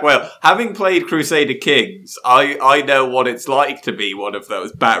 Don't attack Wales. Having played Crusader Kings, I know what it's like to be one of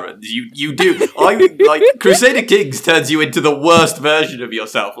those barons. You do. Crusader Kings turns you into the worst version of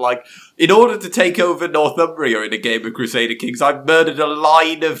yourself. Like, in order to take over Northumbria in a game of Crusader Kings, I've murdered a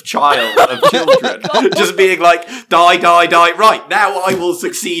line of children. Just being like, die. Right, now I will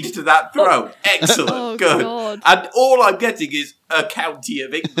succeed to that throne. Excellent, good. God. And all I'm getting is a county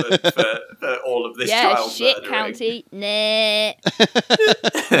of England for all of this child shit murdering. County. Nah.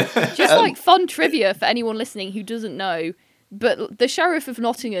 Just like fun trivia for anyone listening who doesn't know, but the Sheriff of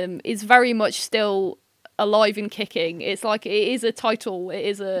Nottingham is very much still alive and kicking. It's like, it is a title. It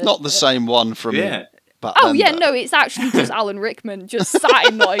is not the same one from. Yeah. It's actually just Alan Rickman just sat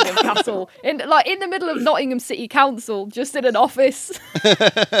in Nottingham Castle, in the middle of Nottingham City Council, just in an office.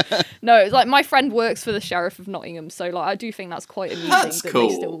 No, it's like my friend works for the Sheriff of Nottingham, so like I do think that's quite amusing. That's that cool.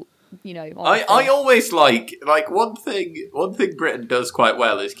 They still, I always like one thing Britain does quite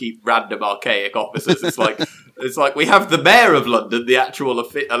well is keep random archaic officers. It's like we have the Mayor of London, the actual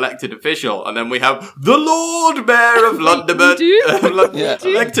elected official, and then we have the Lord Mayor of London,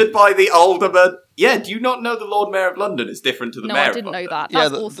 elected by the Alderman. Yeah, do you not know the Lord Mayor of London is different to the Mayor of London? No, I didn't know that.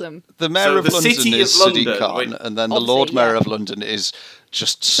 That's awesome. The Mayor of London is City Khan, and then the Lord Mayor of London is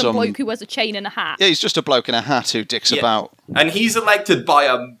just some bloke who wears a chain and a hat. Yeah, he's just a bloke in a hat who dicks about. And he's elected by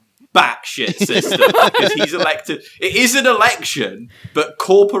a batshit system because he's elected. It is an election, but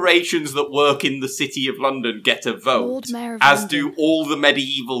corporations that work in the City of London get a vote, as do all the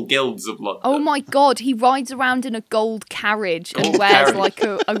medieval guilds of London. Oh my god, he rides around in a gold carriage and wears like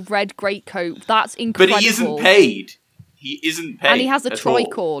a red greatcoat. That's incredible. But he isn't paid. He isn't paid. And he has a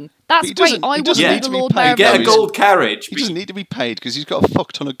tricorn. That's great. I want to be the Lord Mayor. You get a gold carriage. He doesn't need to be paid because he's got a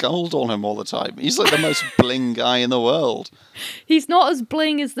fuck ton of gold on him all the time. He's like the most bling guy in the world. He's not as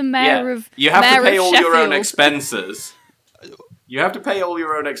bling as the Mayor of You have to pay all Sheffield. your own expenses. You have to pay all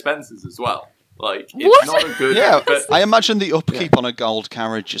your own expenses as well. Like, it's What? not a good... Yeah, but I imagine the upkeep on a gold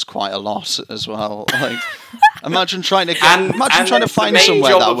carriage is quite a lot as well. Like, imagine trying to find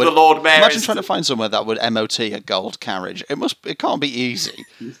somewhere that would. Imagine trying to find somewhere that would MOT a gold carriage. It can't be easy.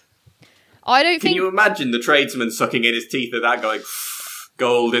 I don't think. Can you imagine the tradesman sucking in his teeth at that, going,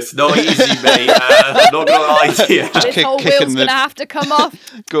 "Gold, it's not easy, mate. I'm not gonna lie to you." This whole wheel's gonna have to come off.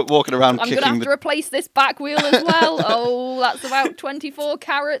 Walking around. I'm gonna have to replace this back wheel as well. Oh, that's about 24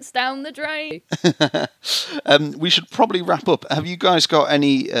 carats down the drain. We should probably wrap up. Have you guys got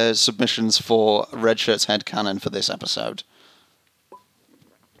any submissions for Red Shirt's headcanon for this episode?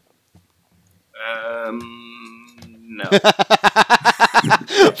 No.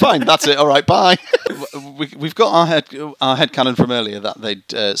 Fine, that's it. All right, bye. We've got our headcanon from earlier that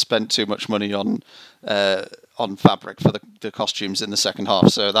they'd spent too much money on fabric for the costumes in the second half.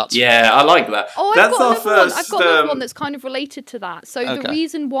 So that's I like that. Oh, that's our first. I've got another one that's kind of related to that. So the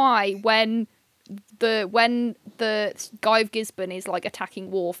reason why when the Guy of Gisborne is like attacking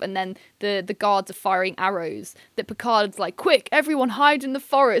Worf and then the guards are firing arrows, that Picard's like, quick, everyone hide in the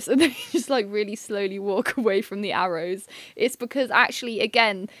forest, and they just like really slowly walk away from the arrows. It's because actually,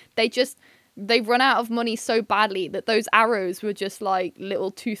 again, they just they've run out of money so badly that those arrows were just like little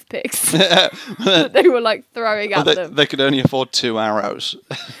toothpicks that they were like throwing at them. They could only afford 2 arrows.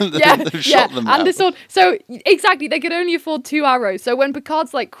 They've shot them and out. the sword. So exactly, they could only afford 2 arrows. So when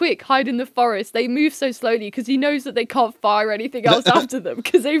Picard's like, "Quick, hide in the forest," they move so slowly because he knows that they can't fire anything else after them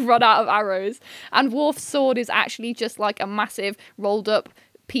because they've run out of arrows. And Worf's sword is actually just like a massive rolled up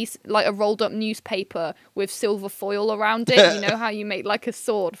piece, like a rolled up newspaper with silver foil around it. You know how you make like a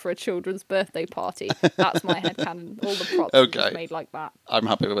sword for a children's birthday party? That's my headcanon. All the props are just made like that. I'm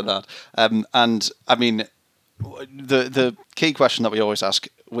happy with that. And I mean, the key question that we always ask: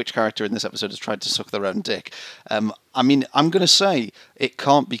 which character in this episode has tried to suck their own dick? I mean, I'm going to say it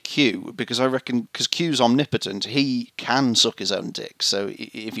can't be Q, because I reckon, because Q's omnipotent, he can suck his own dick. So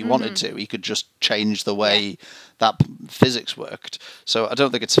if he wanted to, he could just change the way that physics worked. So I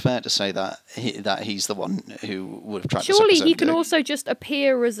don't think it's fair to say that he's the one who would have tried to suck Surely his own he can dick. also just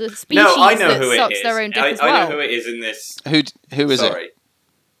appear as a species I know that who sucks it is. their own dick as I well. know who it is in this. Who is Sorry. it?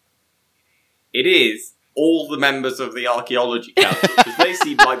 It is all the members of the Archaeology Council, because they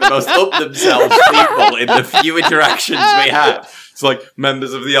seem like the most up-themselves people in the few interactions we have. It's like,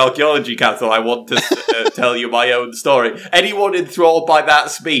 members of the Archaeology Council, I want to tell you my own story. Anyone enthralled by that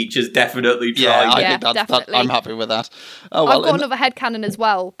speech has definitely tried. Yeah, I Yeah, think that, definitely. I'm happy with that. Oh, well, I've got another headcanon as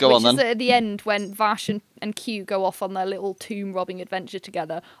well, Go which on, is then. at the end when Vash and Q go off on their little tomb robbing adventure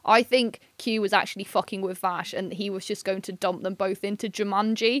together. I think Q was actually fucking with Vash and he was just going to dump them both into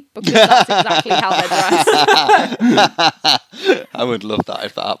Jumanji, because that's exactly how they're dressed. I would love that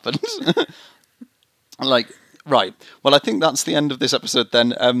if that happened. Right. Well, I think that's the end of this episode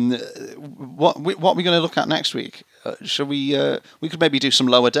then. What are we going to look at next week? Shall we? We could maybe do some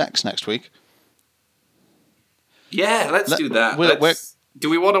Lower Decks next week. Yeah, let's do that. we're- Do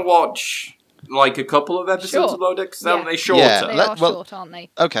we want to watch like a couple of episodes Sure. of Lower Decks? Yeah. Aren't they shorter? Yeah. They Well, are short, aren't they?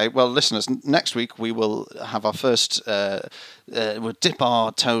 Okay, well, listeners, next week we will have our first. We'll dip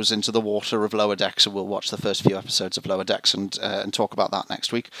our toes into the water of Lower Decks, and we'll watch the first few episodes of Lower Decks and talk about that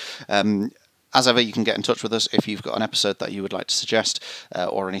next week. As ever, you can get in touch with us if you've got an episode that you would like to suggest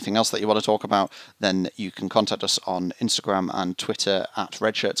or anything else that you want to talk about. Then you can contact us on Instagram and Twitter at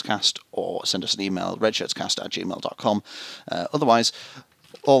RedShirtsCast, or send us an email, redshirtscast@gmail.com. Otherwise,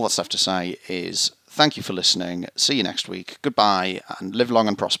 all that's left to say is thank you for listening. See you next week. Goodbye, and live long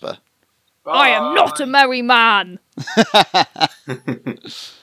and prosper. I am not a merry man!